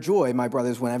it pure joy, my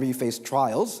brothers, whenever you face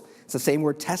trials. It's the same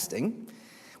word, testing.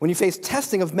 When you face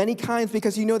testing of many kinds,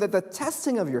 because you know that the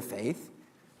testing of your faith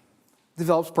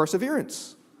develops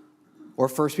perseverance. Or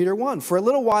 1 Peter 1, for a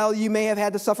little while you may have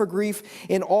had to suffer grief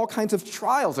in all kinds of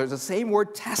trials. There's the same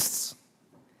word, tests.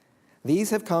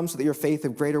 These have come so that your faith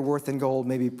of greater worth than gold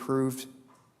may be proved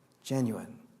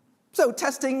genuine. So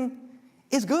testing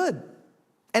is good,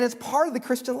 and it's part of the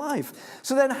Christian life.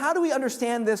 So then how do we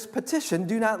understand this petition,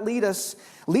 do not lead us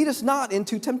not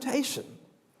into temptation?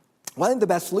 Well, I think the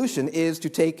best solution is to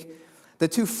take the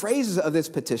two phrases of this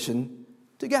petition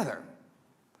together.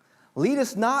 Lead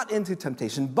us not into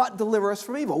temptation, but deliver us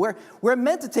from evil. We're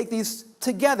meant to take these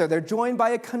together. They're joined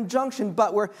by a conjunction,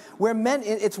 but we're meant,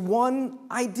 it's one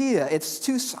idea. It's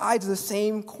two sides of the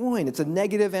same coin. It's a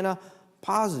negative and a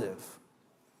positive.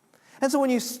 And so when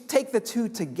you take the two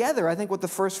together, I think what the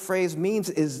first phrase means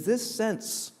is this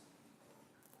sense.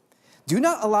 Do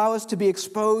not allow us to be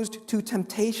exposed to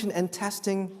temptation and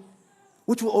testing,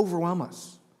 which will overwhelm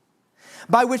us,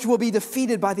 by which we'll be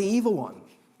defeated by the evil one.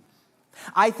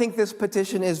 I think this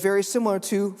petition is very similar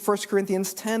to 1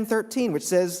 Corinthians 10:13, which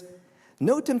says,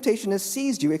 no temptation has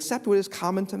seized you except what is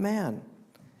common to man.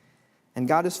 And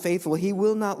God is faithful. He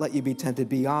will not let you be tempted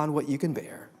beyond what you can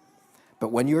bear.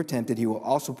 But when you are tempted, he will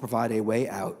also provide a way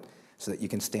out so that you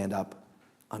can stand up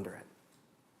under it.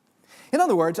 In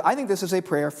other words, I think this is a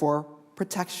prayer for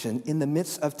protection in the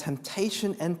midst of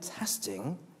temptation and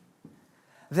testing,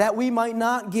 that we might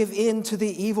not give in to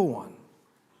the evil one.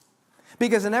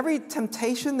 Because in every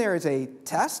temptation, there is a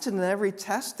test, and in every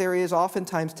test, there is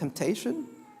oftentimes temptation.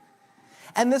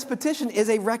 And this petition is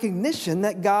a recognition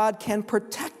that God can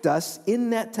protect us in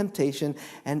that temptation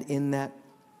and in that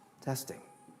testing.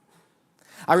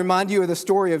 I remind you of the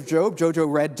story of Job.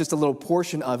 Jojo read just a little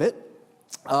portion of it,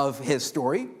 of his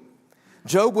story.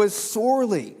 Job was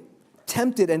sorely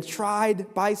tempted and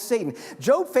tried by Satan.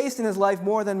 Job faced in his life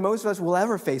more than most of us will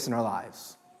ever face in our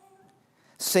lives.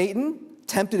 Satan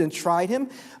tempted and tried him,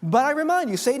 but I remind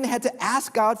you, Satan had to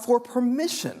ask God for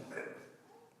permission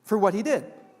for what he did.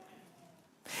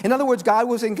 In other words, God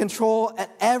was in control at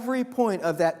every point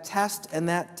of that test and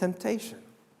that temptation.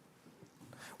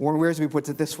 Warren Wiersbe puts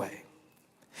it this way: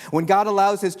 when God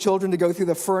allows his children to go through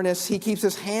the furnace, he keeps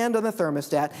his hand on the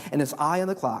thermostat and his eye on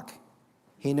the clock.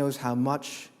 He knows how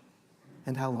much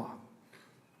and how long.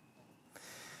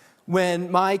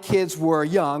 When my kids were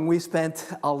young, we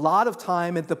spent a lot of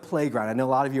time at the playground. I know a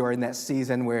lot of you are in that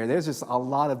season where there's just a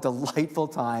lot of delightful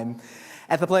time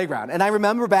at the playground. And I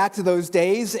remember back to those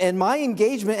days, and my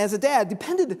engagement as a dad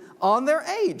depended on their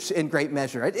age in great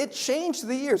measure. It changed through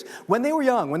the years. When they were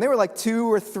young, when they were like 2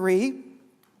 or 3,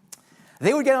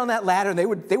 they would get on that ladder and they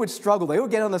would struggle. They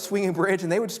would get on the swinging bridge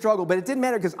and they would struggle, but it didn't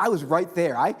matter because I was right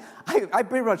there. I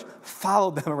pretty much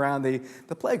followed them around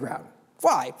the playground.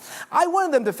 Why? I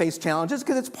wanted them to face challenges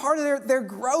because it's part of their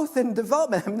growth and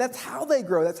development. I mean, that's how they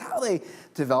grow. That's how they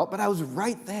develop. But I was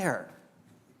right there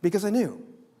because I knew.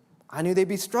 I knew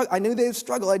they'd struggle. I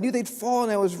knew they'd fall,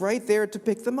 and I was right there to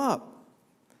pick them up.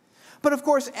 But of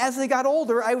course, as they got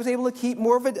older, I was able to keep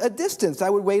more of a distance. I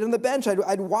would wait on the bench.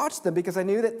 I'd watch them because I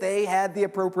knew that they had the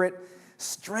appropriate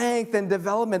strength and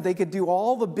development. They could do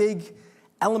all the big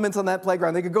elements on that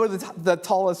playground. They could go to the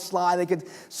tallest slide. They could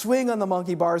swing on the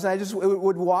monkey bars. And I just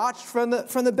would watch from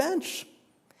the bench.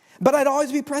 But I'd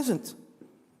always be present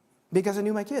because I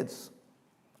knew my kids.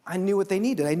 I knew what they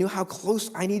needed. I knew how close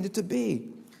I needed to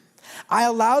be. I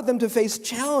allowed them to face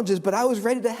challenges, but I was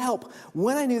ready to help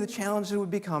when I knew the challenges would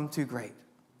become too great.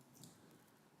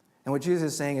 And what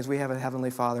Jesus is saying is we have a Heavenly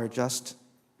Father just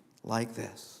like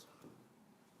this.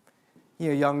 You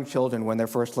know, young children, when they're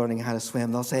first learning how to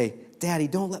swim, they'll say, "Daddy,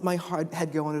 don't let my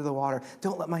head go into the water.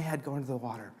 Don't let my head go into the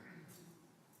water."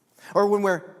 Or when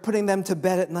we're putting them to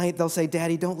bed at night, they'll say,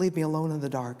 "Daddy, don't leave me alone in the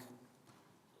dark."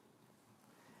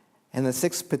 And the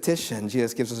 6th petition,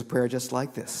 Jesus gives us a prayer just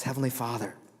like this: Heavenly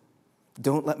Father,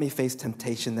 don't let me face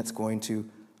temptation that's going to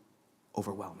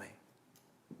overwhelm me.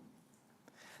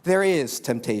 There is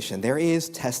temptation. There is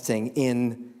testing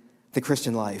in the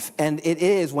Christian life. And it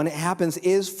is, when it happens,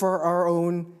 is for our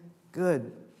own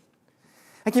good.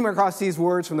 I came across these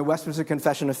words from the Westminster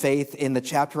Confession of Faith in the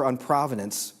chapter on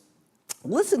providence.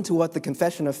 Listen to what the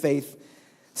Confession of Faith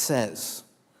says.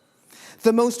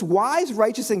 The most wise,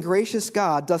 righteous, and gracious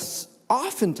God does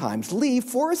oftentimes leave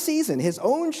for a season his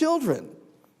own children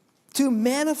to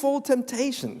manifold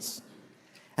temptations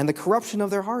and the corruption of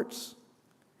their hearts,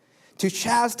 to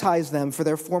chastise them for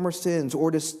their former sins, or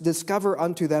to discover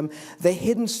unto them the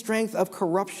hidden strength of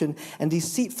corruption and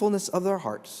deceitfulness of their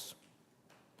hearts,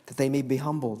 that they may be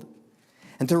humbled,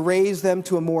 and to raise them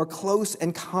to a more close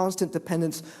and constant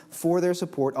dependence for their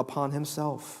support upon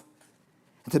himself,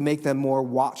 and to make them more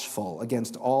watchful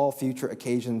against all future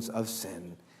occasions of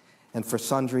sin, and for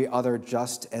sundry other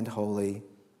just and holy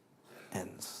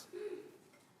ends.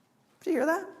 Did you hear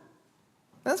that?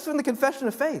 That's from the Confession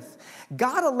of Faith.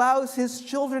 God allows his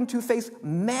children to face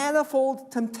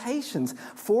manifold temptations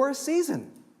for a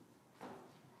season,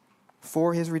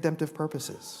 for his redemptive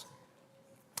purposes.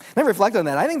 And I reflect on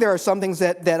that. I think there are some things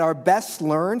that are best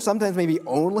learned, sometimes maybe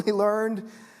only learned,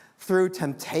 through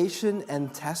temptation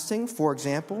and testing. For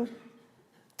example,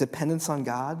 dependence on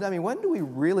God. I mean, when do we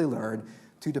really learn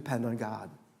to depend on God?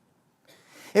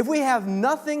 If we have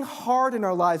nothing hard in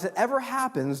our lives that ever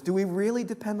happens, do we really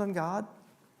depend on God?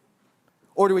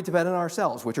 Or do we depend on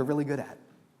ourselves, which we're really good at?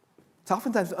 It's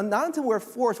oftentimes, not until we're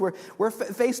forced, we're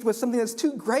faced with something that's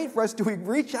too great for us, do we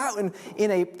reach out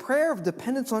in a prayer of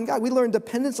dependence on God. We learn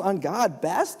dependence on God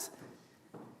best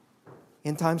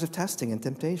in times of testing and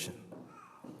temptation.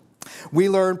 We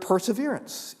learn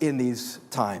perseverance in these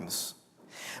times.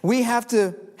 We have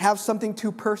to have something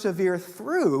to persevere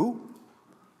through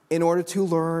in order to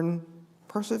learn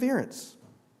perseverance.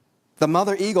 The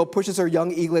mother eagle pushes her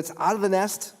young eaglets out of the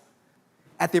nest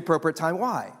at the appropriate time.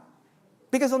 Why?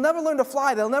 Because they'll never learn to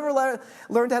fly. They'll never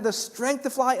learn to have the strength to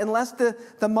fly unless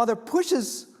the mother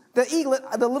pushes the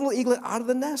little eaglet out of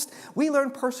the nest. We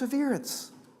learn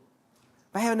perseverance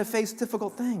by having to face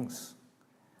difficult things,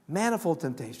 manifold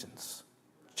temptations,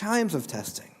 times of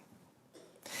testing.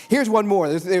 Here's one more.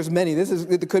 There's many.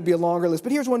 It could be a longer list,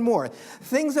 but here's one more.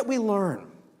 Things that we learn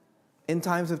in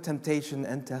times of temptation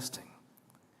and testing.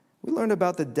 We learn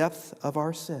about the depth of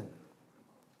our sin.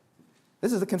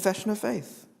 This is the Confession of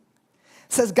Faith.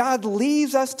 It says God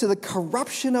leaves us to the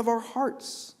corruption of our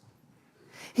hearts.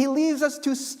 He leaves us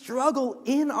to struggle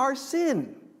in our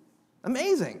sin.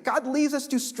 Amazing. God leaves us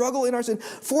to struggle in our sin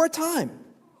for a time,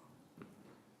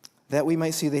 that we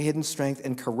might see the hidden strength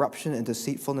and corruption and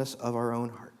deceitfulness of our own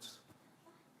hearts.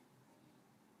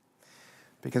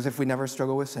 Because if we never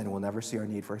struggle with sin, we'll never see our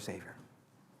need for a Savior.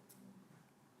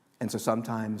 And so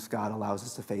sometimes God allows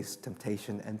us to face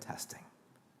temptation and testing,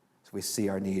 so we see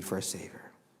our need for a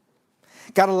Savior.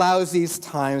 God allows these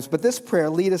times, but this prayer,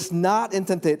 lead us not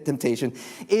into temptation,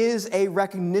 is a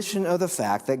recognition of the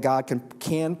fact that God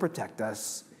can protect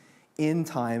us in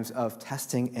times of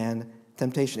testing and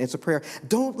temptation. It's a prayer,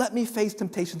 don't let me face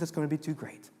temptation that's going to be too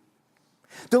great.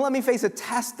 Don't let me face a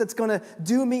test that's going to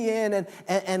do me in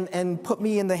and put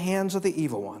me in the hands of the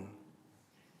evil one.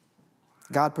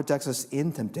 God protects us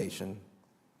in temptation.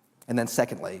 And then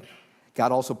secondly,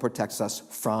 God also protects us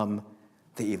from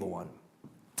the evil one.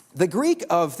 The Greek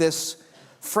of this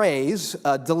phrase,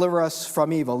 deliver us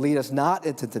from evil, lead us not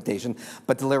into temptation,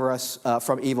 but deliver us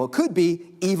from evil, could be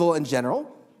evil in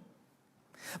general.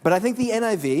 But I think the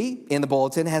NIV in the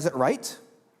bulletin has it right.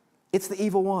 It's the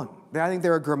evil one. I think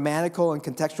there are grammatical and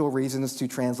contextual reasons to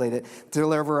translate it,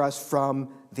 deliver us from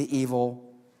the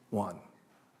evil one.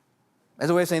 As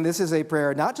a way of saying this is a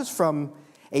prayer not just from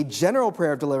a general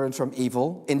prayer of deliverance from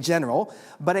evil in general,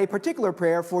 but a particular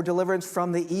prayer for deliverance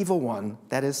from the evil one,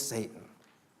 that is Satan.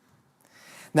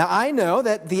 Now, I know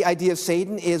that the idea of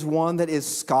Satan is one that is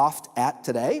scoffed at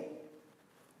today.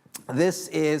 This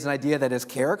is an idea that is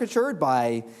caricatured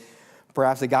by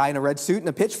perhaps a guy in a red suit and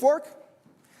a pitchfork.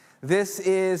 This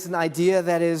is an idea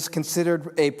that is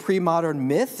considered a pre-modern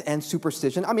myth and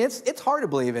superstition. I mean, it's hard to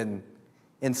believe in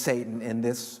Satan in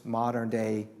this modern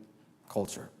day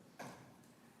culture.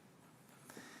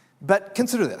 But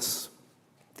consider this.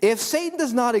 If Satan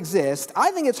does not exist,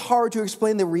 I think it's hard to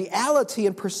explain the reality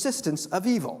and persistence of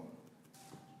evil.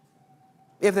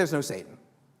 If there's no Satan.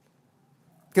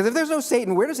 Because if there's no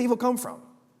Satan, where does evil come from?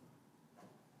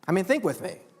 I mean, think with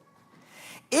me.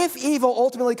 If evil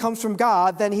ultimately comes from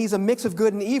God, then he's a mix of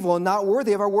good and evil and not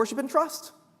worthy of our worship and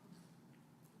trust.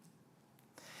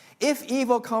 If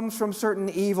evil comes from certain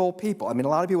evil people, I mean, a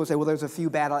lot of people say, well, there's a few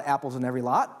bad apples in every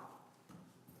lot.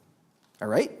 All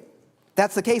right?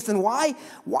 That's the case, then why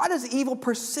does evil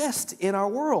persist in our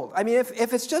world? I mean,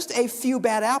 if it's just a few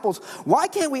bad apples, why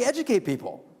can't we educate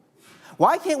people?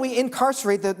 Why can't we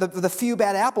incarcerate the few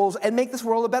bad apples and make this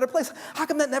world a better place? How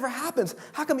come that never happens?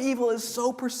 How come evil is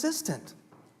so persistent,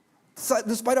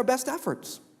 despite our best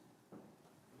efforts?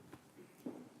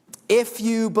 If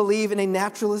you believe in a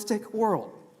naturalistic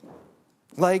world,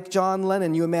 like John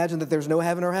Lennon, you imagine that there's no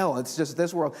heaven or hell. It's just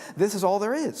this world. This is all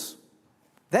there is.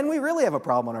 Then we really have a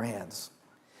problem on our hands.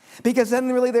 Because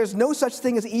then really there's no such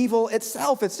thing as evil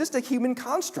itself. It's just a human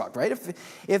construct, right?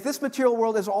 If this material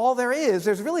world is all there is,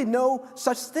 there's really no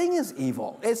such thing as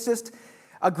evil. It's just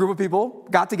a group of people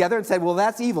got together and said, well,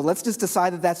 that's evil. Let's just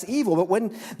decide that that's evil. But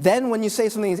when you say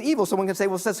something is evil, someone can say,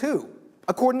 well, says who?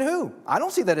 According to who? I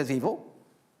don't see that as evil.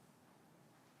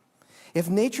 If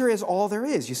nature is all there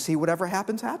is, you see, whatever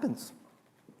happens, happens.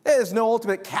 There's no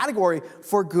ultimate category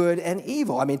for good and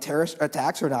evil. I mean, terrorist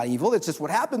attacks are not evil. It's just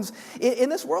what happens in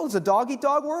this world. It's a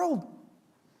dog-eat-dog world.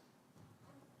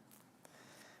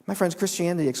 My friends,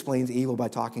 Christianity explains evil by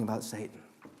talking about Satan.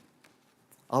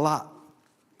 A lot.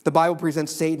 The Bible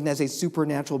presents Satan as a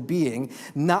supernatural being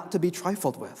not to be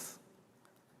trifled with.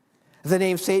 The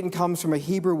name Satan comes from a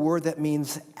Hebrew word that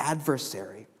means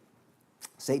adversary.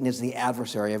 Satan is the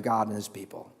adversary of God and his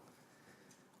people,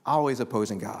 always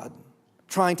opposing God,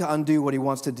 trying to undo what he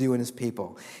wants to do in his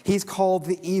people. He's called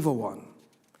the evil one.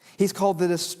 He's called the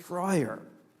destroyer.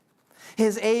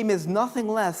 His aim is nothing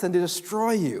less than to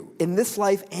destroy you in this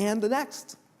life and the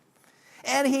next.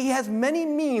 And he has many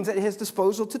means at his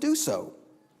disposal to do so.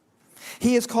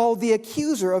 He is called the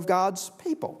accuser of God's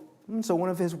people. And so one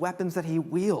of his weapons that he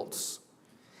wields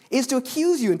is to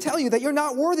accuse you and tell you that you're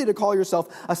not worthy to call yourself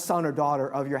a son or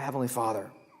daughter of your heavenly Father.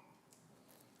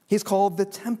 He's called the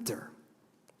tempter.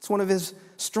 It's one of his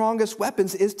strongest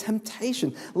weapons is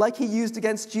temptation, like he used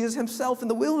against Jesus himself in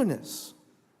the wilderness.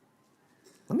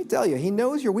 Let me tell you, he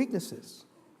knows your weaknesses.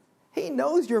 He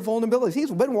knows your vulnerabilities.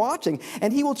 He's been watching,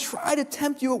 and he will try to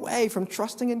tempt you away from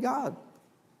trusting in God.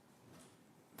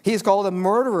 He is called a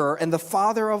murderer and the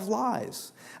father of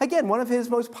lies. Again, one of his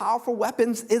most powerful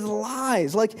weapons is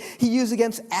lies, like he used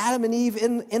against Adam and Eve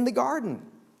in the garden.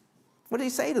 What did he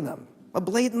say to them? A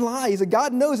blatant lie. He said,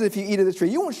 God knows that if you eat of this tree,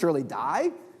 you won't surely die.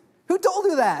 Who told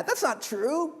you that? That's not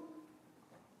true.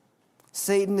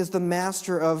 Satan is the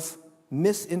master of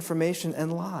misinformation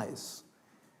and lies.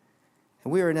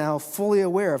 And we are now fully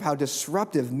aware of how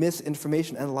disruptive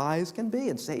misinformation and lies can be,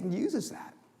 and Satan uses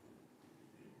that.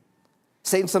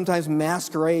 Satan sometimes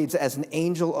masquerades as an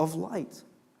angel of light.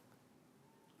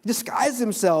 He disguises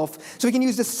himself so he can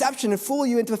use deception and fool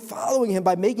you into following him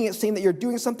by making it seem that you're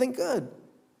doing something good.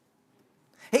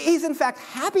 He's in fact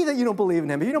happy that you don't believe in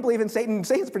him. If you don't believe in Satan,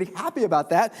 Satan's pretty happy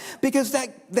about that because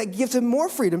that gives him more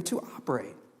freedom to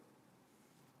operate.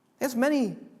 He has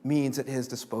many means at his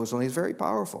disposal, and he's very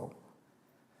powerful.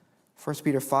 1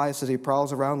 Peter 5 says he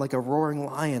prowls around like a roaring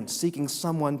lion, seeking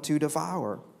someone to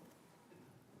devour.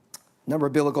 A number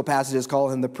of biblical passages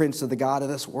call him the prince of the god of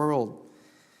this world,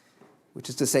 which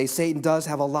is to say Satan does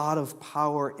have a lot of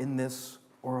power in this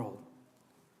world.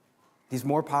 He's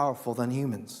more powerful than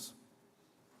humans.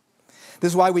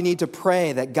 This is why we need to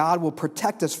pray that God will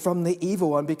protect us from the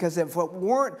evil one, because if it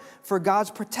weren't for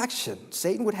God's protection,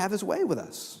 Satan would have his way with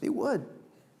us. He would.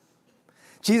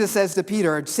 Jesus says to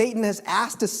Peter, Satan has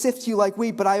asked to sift you like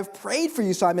wheat, but I have prayed for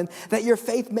you, Simon, that your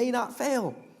faith may not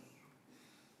fail.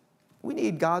 We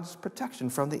need God's protection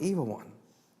from the evil one.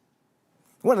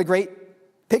 One of the great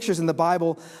pictures in the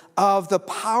Bible of the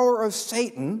power of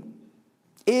Satan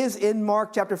is in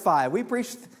Mark chapter 5. We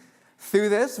preached through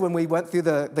this when we went through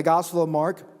the Gospel of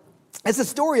Mark. It's the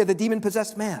story of the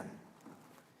demon-possessed man.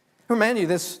 Remind you,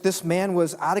 this man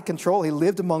was out of control. He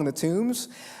lived among the tombs.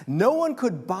 No one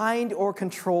could bind or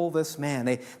control this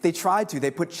man. They tried to. They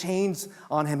put chains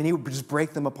on him, and he would just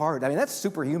break them apart. I mean, that's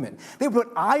superhuman. They would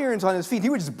put irons on his feet. He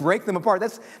would just break them apart.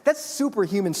 That's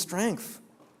superhuman strength.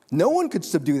 No one could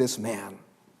subdue this man.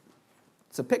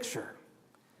 It's a picture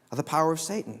of the power of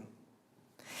Satan.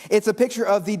 It's a picture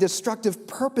of the destructive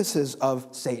purposes of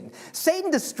Satan.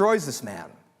 Satan destroys this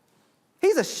man.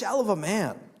 He's a shell of a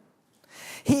man.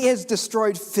 He is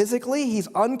destroyed physically. He's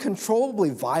uncontrollably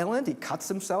violent. He cuts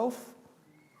himself.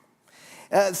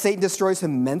 Satan destroys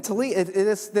him mentally.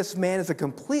 This man is a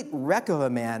complete wreck of a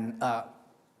man,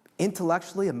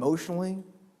 intellectually, emotionally,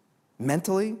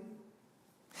 mentally.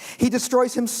 He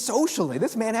destroys him socially.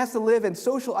 This man has to live in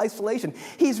social isolation.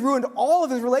 He's ruined all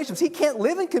of his relationships. He can't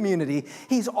live in community.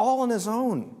 He's all on his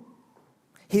own.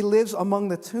 He lives among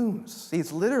the tombs.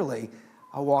 He's literally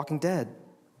a walking dead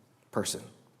person.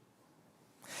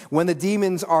 When the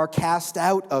demons are cast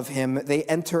out of him, they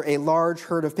enter a large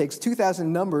herd of pigs, 2,000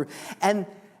 in number, and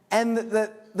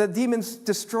the demons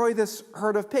destroy this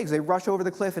herd of pigs. They rush over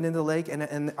the cliff and into the lake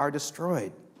and are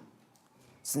destroyed.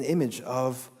 It's an image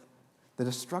of the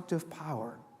destructive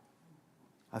power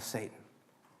of Satan.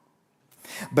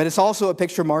 But it's also a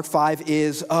picture, Mark 5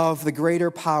 is, of the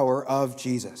greater power of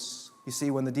Jesus. You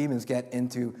see, when the demons get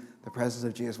into the presence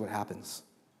of Jesus, what happens?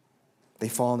 They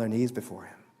fall on their knees before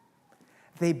him.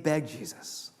 They beg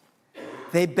Jesus.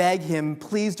 They beg him,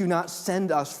 please do not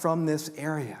send us from this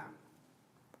area.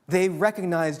 They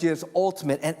recognize Jesus'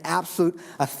 ultimate and absolute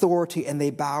authority, and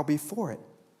they bow before it.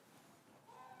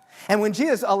 And when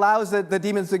Jesus allows the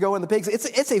demons to go in the pigs,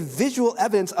 it's a visual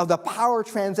evidence of the power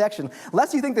transaction.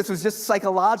 Lest you think this was just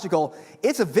psychological,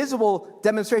 it's a visible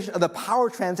demonstration of the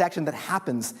power transaction that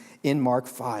happens in Mark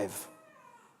 5.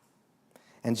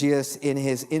 And Jesus, in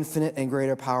his infinite and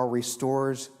greater power,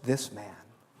 restores this man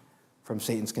from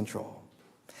Satan's control.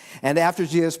 And after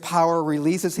Jesus' power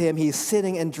releases him, he's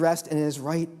sitting and dressed in his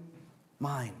right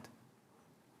mind.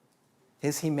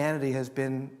 His humanity has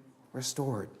been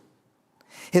restored.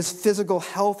 His physical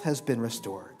health has been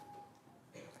restored.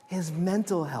 His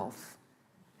mental health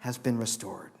has been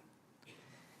restored.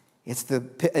 It's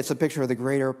a picture of the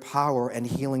greater power and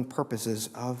healing purposes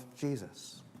of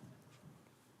Jesus.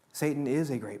 Satan is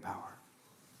a great power,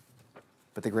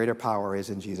 but the greater power is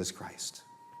in Jesus Christ.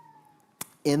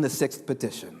 In the sixth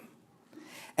petition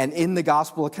and in the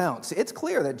gospel accounts, it's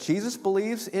clear that Jesus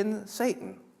believes in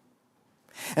Satan.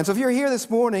 And so if you're here this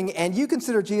morning and you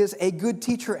consider Jesus a good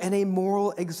teacher and a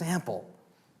moral example,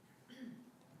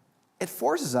 it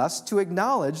forces us to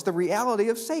acknowledge the reality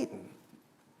of Satan.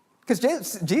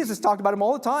 Because Jesus talked about him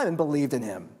all the time and believed in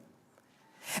him.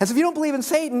 And so if you don't believe in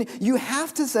Satan, you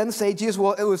have to then say, Jesus,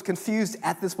 well, it was confused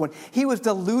at this point. He was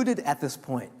deluded at this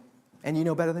point. And you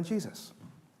know better than Jesus.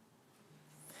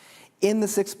 In the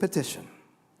sixth petition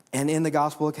and in the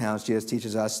gospel accounts, Jesus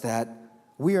teaches us that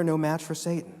we are no match for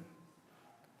Satan.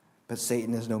 But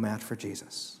Satan is no match for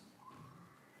Jesus.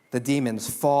 The demons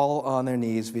fall on their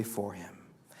knees before him.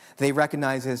 They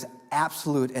recognize his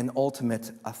absolute and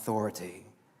ultimate authority.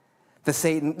 The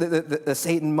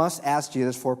Satan must ask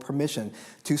Jesus for permission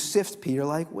to sift Peter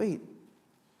like wheat.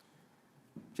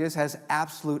 Jesus has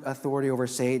absolute authority over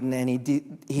Satan, and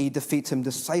he defeats him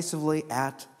decisively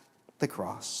at the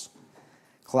cross.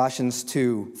 Colossians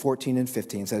 2:14 and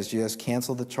 15 says, Jesus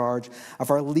canceled the charge of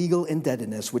our legal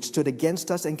indebtedness, which stood against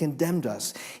us and condemned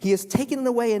us. He has taken it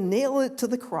away and nailed it to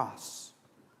the cross.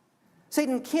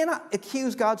 Satan cannot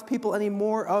accuse God's people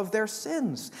anymore of their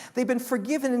sins. They've been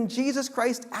forgiven in Jesus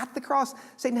Christ at the cross.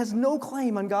 Satan has no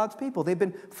claim on God's people. They've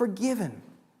been forgiven.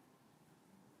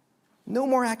 No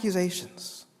more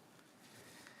accusations.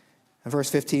 And verse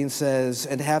 15 says,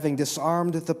 "And having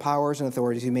disarmed the powers and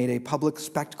authorities, he made a public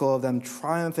spectacle of them,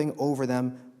 triumphing over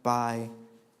them by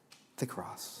the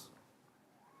cross."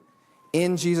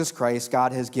 In Jesus Christ,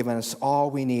 God has given us all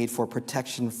we need for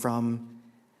protection from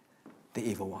the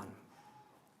evil one.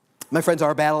 My friends,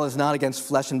 our battle is not against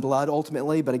flesh and blood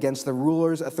ultimately, but against the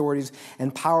rulers, authorities,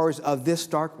 and powers of this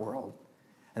dark world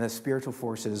and the spiritual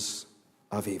forces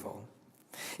of evil.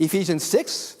 Ephesians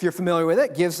 6, if you're familiar with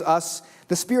it, gives us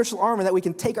the spiritual armor that we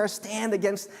can take our stand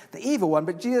against the evil one.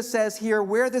 But Jesus says here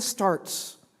where this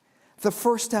starts, the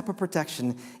first step of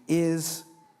protection is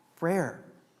prayer.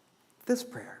 This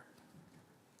prayer: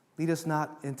 lead us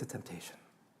not into temptation,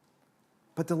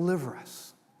 but deliver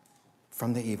us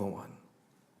from the evil one.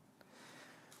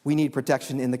 We need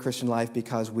protection in the Christian life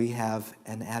because we have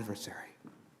an adversary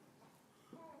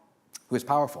who is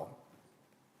powerful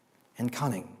and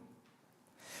cunning,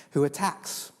 who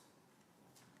attacks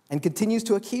and continues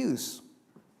to accuse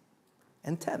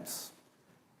and tempts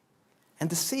and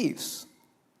deceives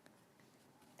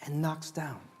and knocks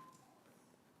down.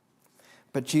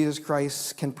 But Jesus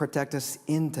Christ can protect us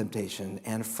in temptation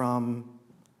and from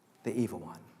the evil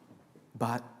one.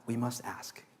 But we must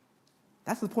ask.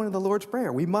 That's the point of the Lord's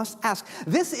Prayer. We must ask.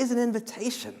 This is an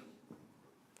invitation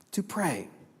to pray.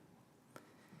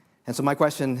 And so my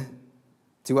question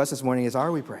to us this morning is,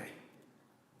 are we praying?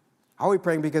 Are we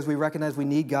praying because we recognize we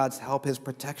need God's help, his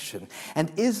protection?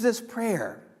 And is this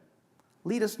prayer,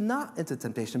 lead us not into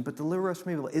temptation, but deliver us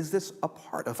from evil, is this a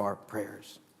part of our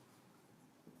prayers?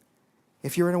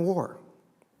 If you're in a war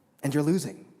and you're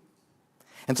losing,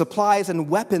 and supplies and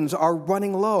weapons are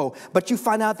running low, but you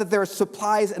find out that there are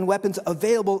supplies and weapons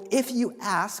available, if you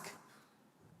ask,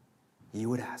 you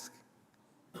would ask,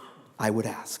 I would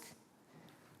ask.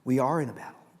 We are in a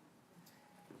battle.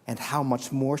 And how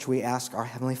much more should we ask our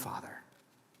Heavenly Father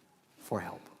for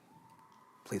help?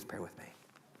 Please pray with me.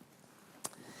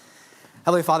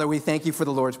 Heavenly Father, we thank you for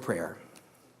the Lord's Prayer.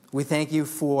 We thank you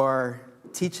for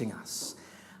teaching us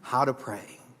how to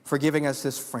pray, for giving us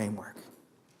this framework.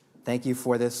 Thank you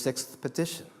for this sixth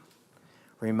petition,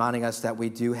 reminding us that we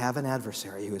do have an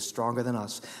adversary who is stronger than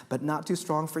us, but not too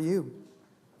strong for you.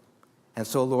 And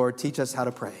so, Lord, teach us how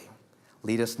to pray.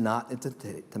 Lead us not into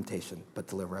temptation, but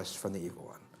deliver us from the evil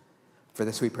one. For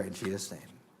this we pray in Jesus' name.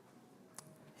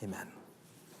 Amen.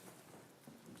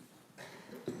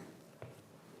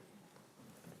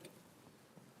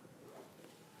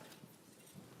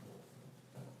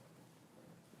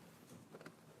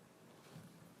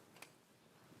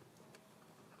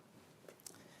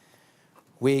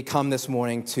 We come this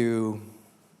morning to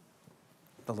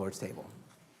the Lord's table.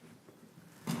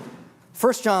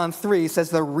 1 John 3 says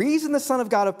the reason the Son of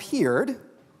God appeared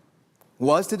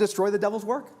was to destroy the devil's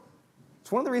work.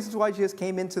 It's one of the reasons why Jesus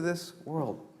came into this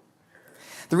world.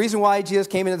 The reason why Jesus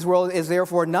came into this world is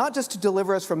therefore not just to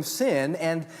deliver us from sin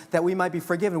and that we might be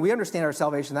forgiven. We understand our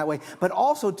salvation that way, but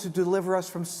also to deliver us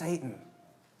from Satan,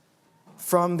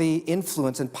 from the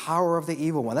influence and power of the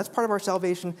evil one. That's part of our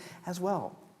salvation as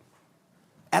well.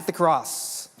 At the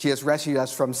cross, Jesus rescued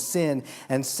us from sin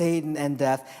and Satan and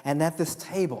death. And at this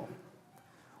table,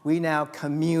 we now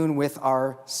commune with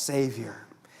our Savior.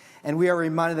 And we are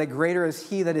reminded that greater is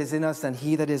he that is in us than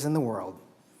he that is in the world.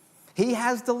 He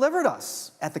has delivered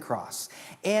us at the cross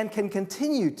and can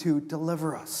continue to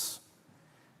deliver us.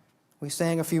 We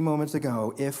sang a few moments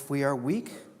ago, if we are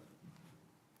weak,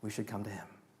 we should come to him.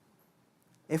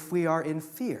 If we are in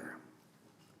fear,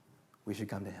 we should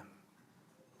come to him.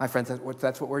 My friends,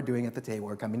 that's what we're doing at the table.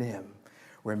 We're coming to him.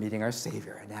 We're meeting our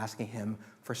Savior and asking him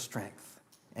for strength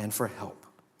and for help.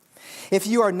 If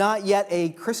you are not yet a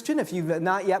Christian, if you've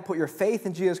not yet put your faith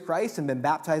in Jesus Christ and been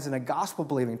baptized in a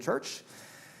gospel-believing church,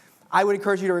 I would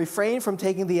encourage you to refrain from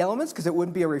taking the elements because it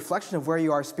wouldn't be a reflection of where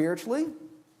you are spiritually.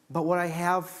 But what I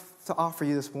have to offer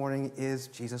you this morning is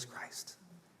Jesus Christ.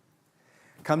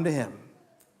 Come to him.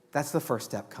 That's the first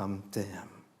step. Come to him.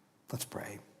 Let's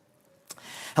pray.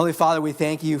 Heavenly Father, we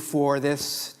thank you for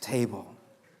this table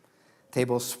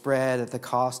spread at the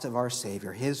cost of our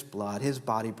Savior, his blood, his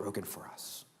body broken for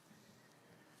us.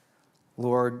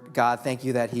 Lord God, thank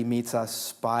you that he meets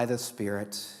us by the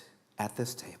Spirit at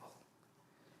this table.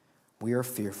 We are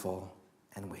fearful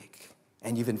and weak,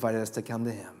 and you've invited us to come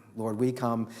to him. Lord, we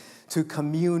come to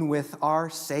commune with our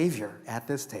Savior at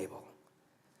this table.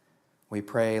 We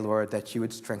pray, Lord, that you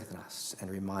would strengthen us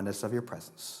and remind us of your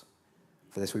presence.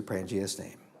 For this we pray in Jesus'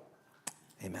 name.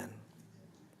 Amen.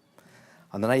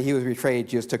 On the night he was betrayed,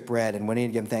 Jesus took bread, and when he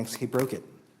had given thanks, he broke it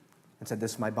and said,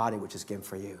 "This is my body, which is given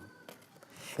for you."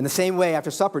 In the same way,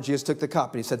 after supper, Jesus took the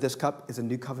cup, and he said, "This cup is a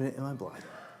new covenant in my blood.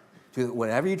 Do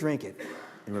whenever you drink it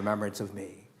in remembrance of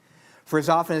me. For as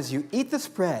often as you eat this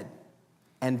bread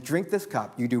and drink this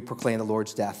cup, you do proclaim the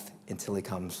Lord's death until he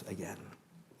comes again."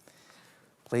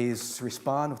 Please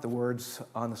respond with the words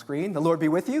on the screen. The Lord be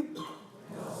with you.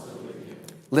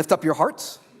 Lift up your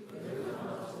hearts.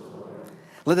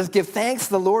 Let us give thanks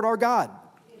to the Lord our God.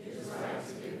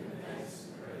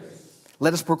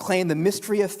 Let us proclaim the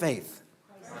mystery of faith.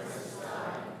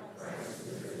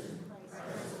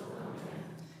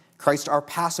 Christ our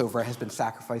Passover has been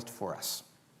sacrificed for us.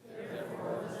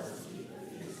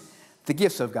 The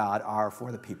gifts of God are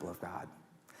for the people of God.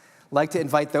 I'd like to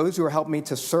invite those who are helping me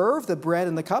to serve the bread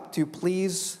and the cup to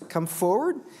please come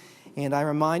forward. And I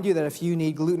remind you that if you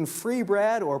need gluten-free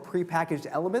bread or prepackaged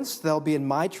elements, they'll be in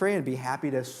my tray, and I'd be happy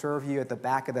to serve you at the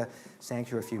back of the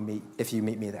sanctuary if you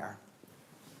meet me there.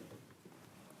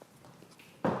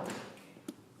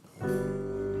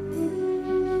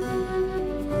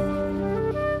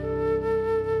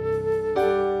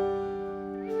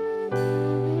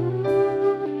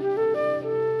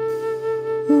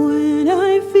 When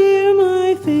I fear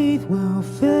my faith will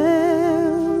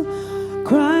fail,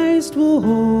 Christ will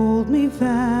hold me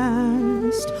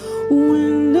fast.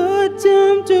 When the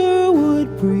tempter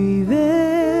would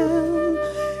prevail,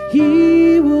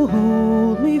 he will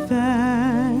hold me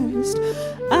fast.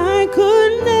 I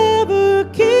could never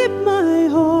keep my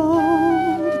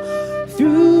hold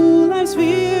through life's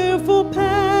fearful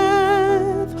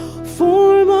path,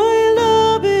 for my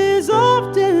love is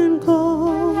often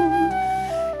cold.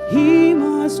 He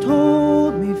must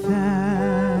hold me fast.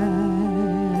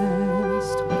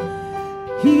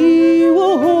 He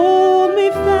will hold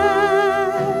me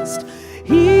fast.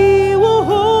 He will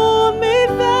hold me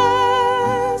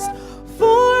fast.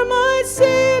 For my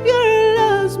Savior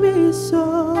loves me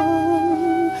so.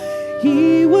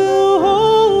 He will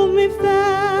hold me fast.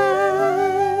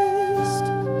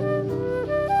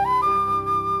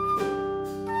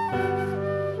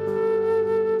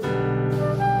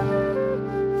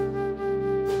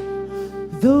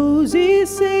 Those he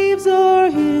saves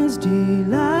are his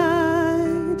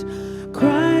delight.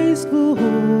 Christ will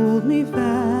hold me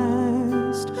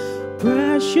fast.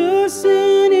 Precious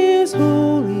in his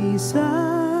holy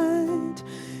sight.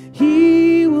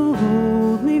 He will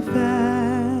hold me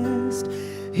fast.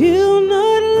 He'll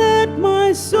not let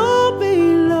my soul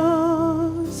be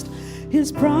lost.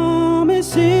 His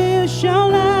promises shall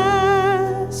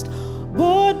last.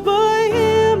 Bought by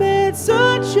him at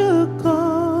such a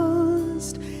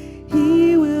cost.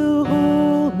 He will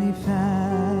hold me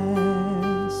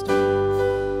fast.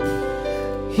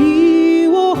 He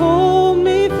will hold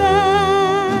me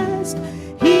fast.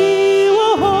 He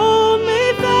will hold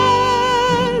me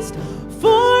fast.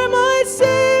 For my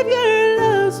Savior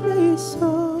loves me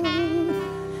so.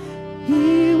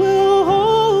 He will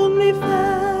hold me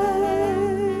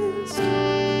fast.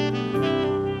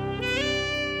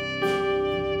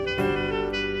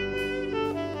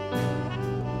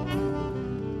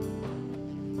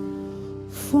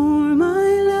 For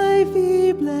my life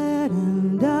he bled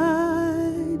and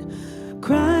died.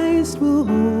 Christ will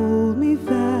hold me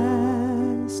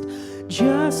fast.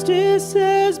 Justice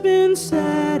has been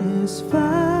satisfied.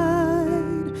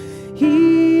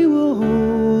 He will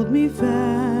hold me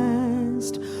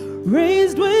fast.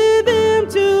 Raised with him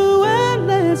to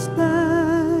endless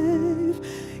life.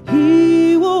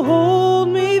 He will hold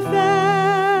me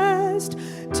fast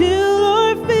till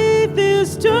our faith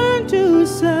is turned to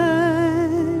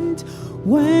sight.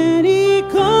 When he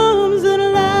comes at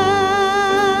last,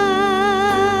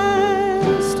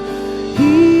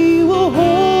 he will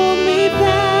hold me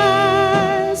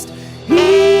fast.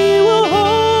 He will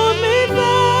hold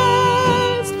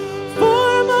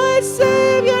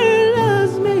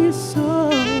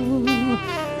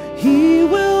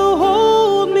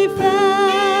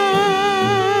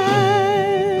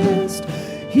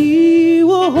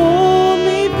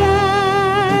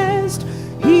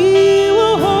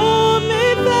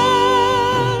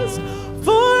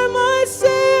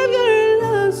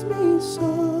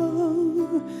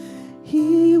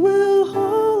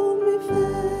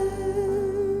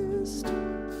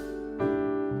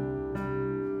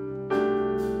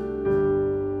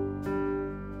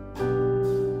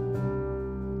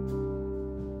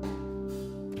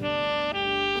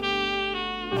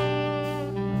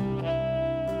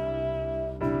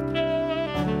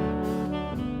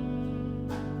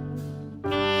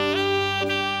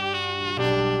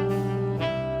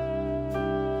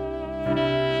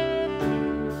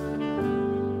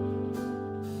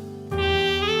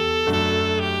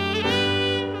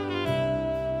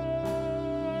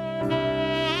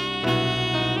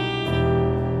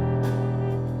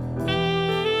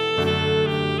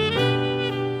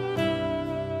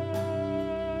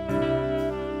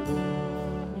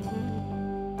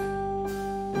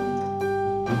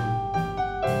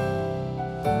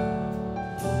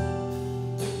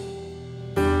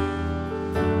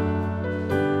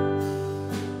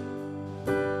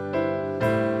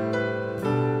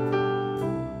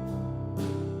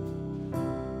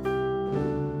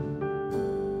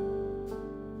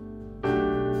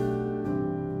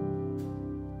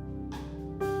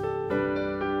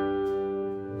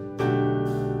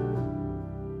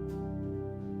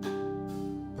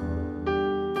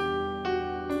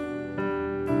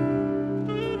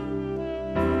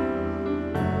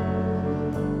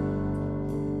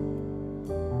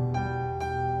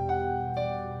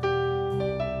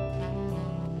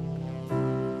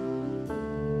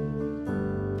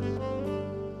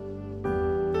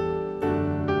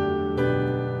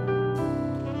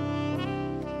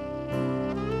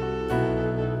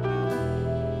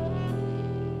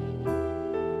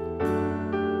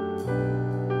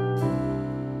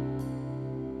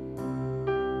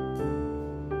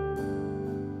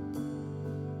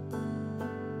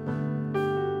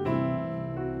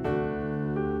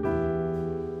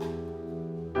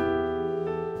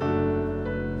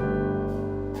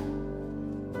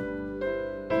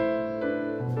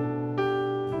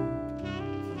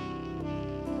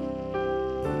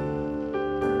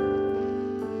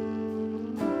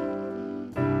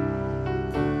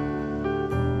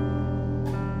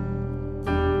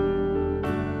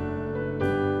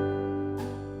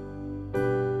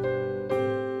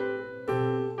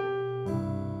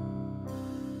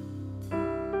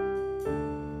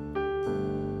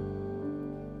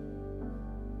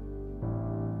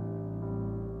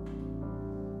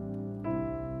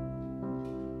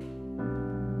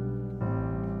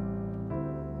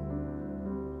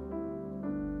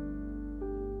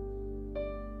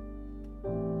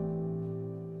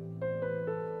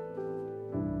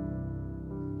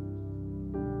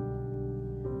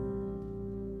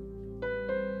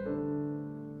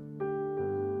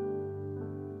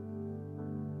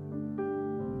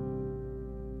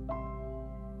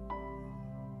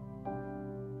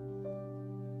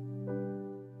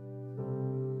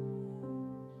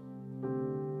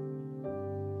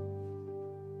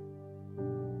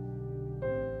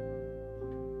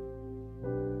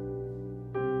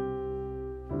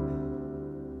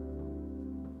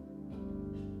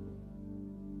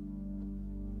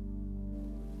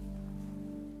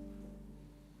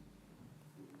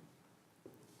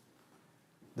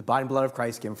body and blood of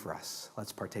Christ given for us.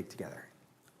 Let's partake together.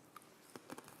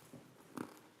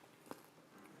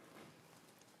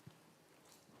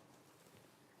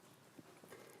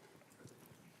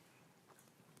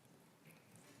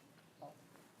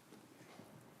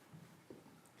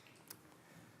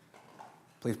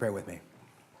 Please pray with me.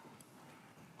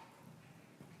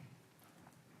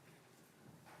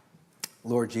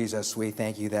 Lord Jesus, we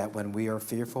thank you that when we are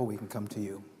fearful, we can come to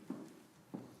you.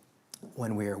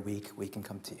 When we are weak, we can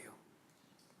come to you.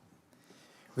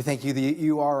 We thank you that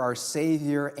you are our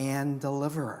Savior and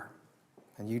deliverer.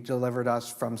 And you delivered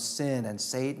us from sin and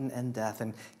Satan and death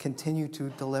and continue to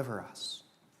deliver us.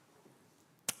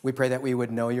 We pray that we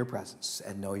would know your presence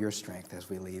and know your strength as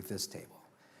we leave this table.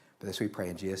 For this we pray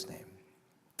in Jesus' name.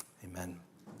 Amen.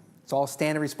 Let's all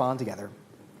stand and respond together.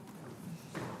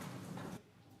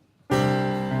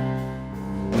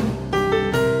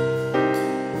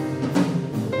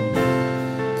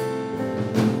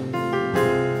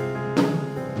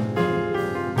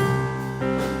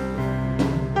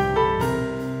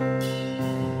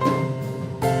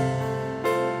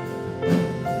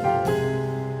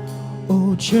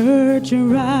 O church,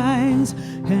 arise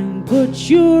and put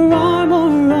your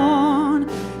armor on.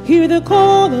 Hear the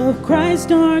call of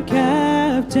Christ our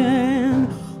captain.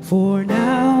 For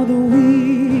now the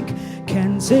weak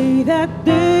can say that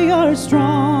they are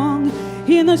strong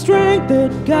in the strength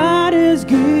that God has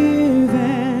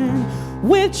given.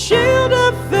 With shield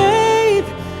of faith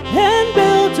and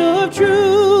belt of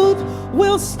truth,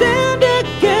 we'll stand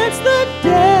against the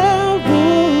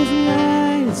devil's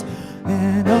lies.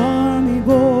 An army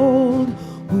bold,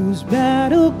 whose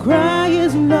battle cry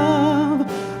is love,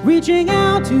 reaching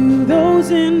out to those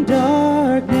in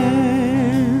darkness.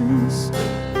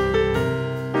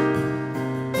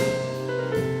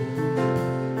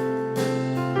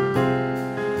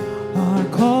 Our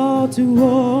call to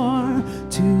war,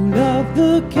 to love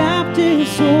the captive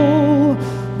soul,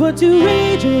 but to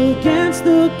rage against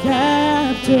the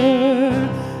captor.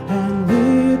 And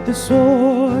with the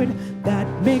sword that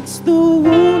makes the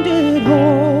wounded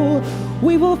whole,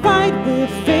 we will fight with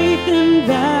faith and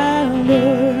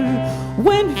valor.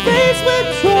 When faced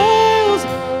with trials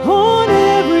on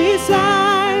every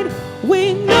side,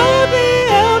 we know the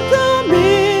outcome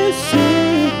is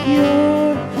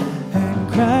secure,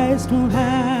 and Christ will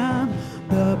have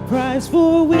the prize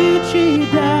for which he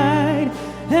died,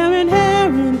 our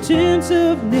inheritance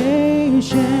of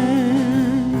nations.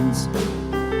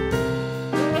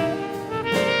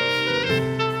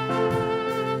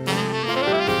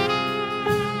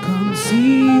 Come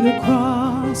see the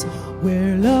cross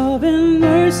where love and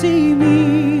mercy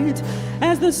meet,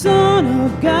 as the Son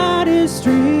of God is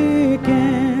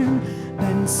stricken,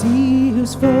 and see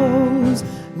his foes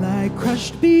lie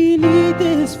crushed beneath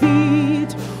his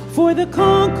feet. For the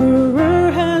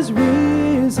conqueror has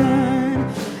risen,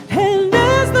 and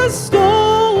as the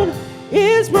stone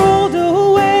is rolled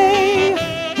away,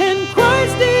 and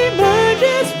Christ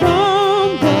emerges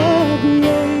from the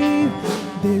grave,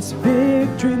 this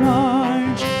victory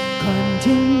march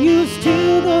continues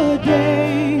till the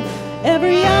day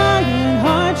every eye and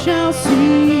heart shall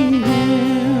see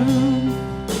him.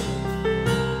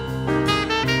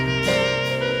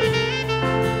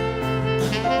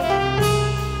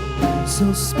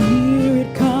 So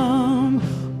Spirit, come,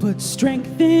 put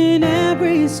strength in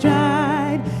every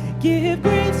stride, give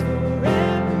grace for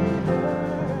every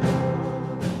word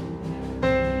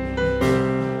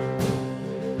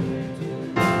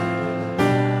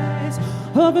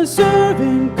of a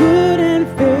servant good and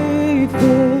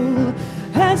faithful,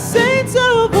 as saints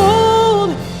of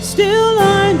old still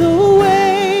line the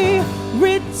way,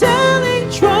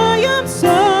 retelling triumphs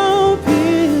of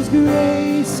his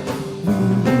grace. We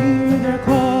hear their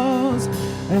calls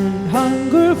and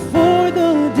hunger for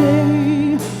the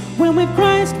day when with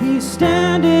Christ we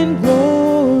stand in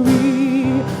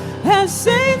glory, as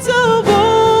saints of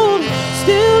old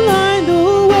still line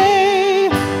the way,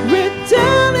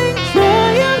 retelling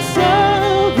triumphs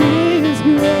of his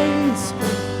grace.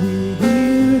 We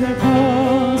hear their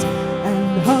calls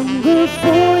and hunger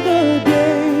for the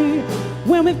day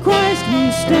when with Christ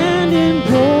we stand in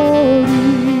glory.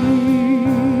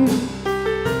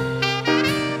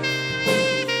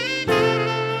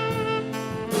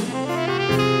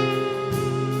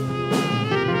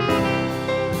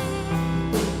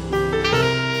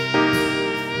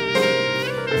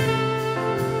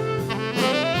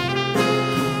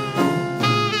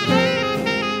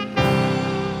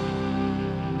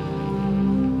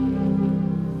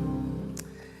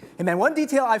 Amen. One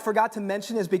detail I forgot to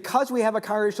mention is because we have a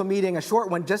congregational meeting, a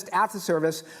short one, just after the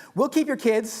service, we'll keep your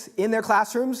kids in their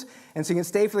classrooms, and so you can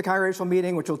stay for the congregational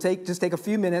meeting, which will just take a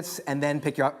few minutes, and then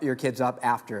pick your kids up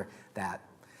after that.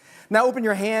 Now open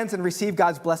your hands and receive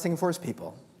God's blessing for his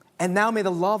people. And now may the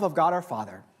love of God our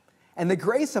Father, and the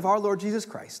grace of our Lord Jesus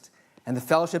Christ, and the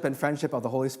fellowship and friendship of the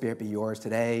Holy Spirit be yours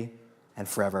today and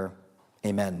forever.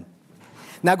 Amen.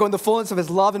 Now go in the fullness of his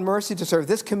love and mercy to serve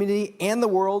this community and the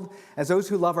world as those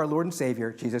who love our Lord and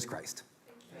Savior, Jesus Christ.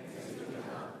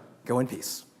 Go in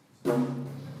peace.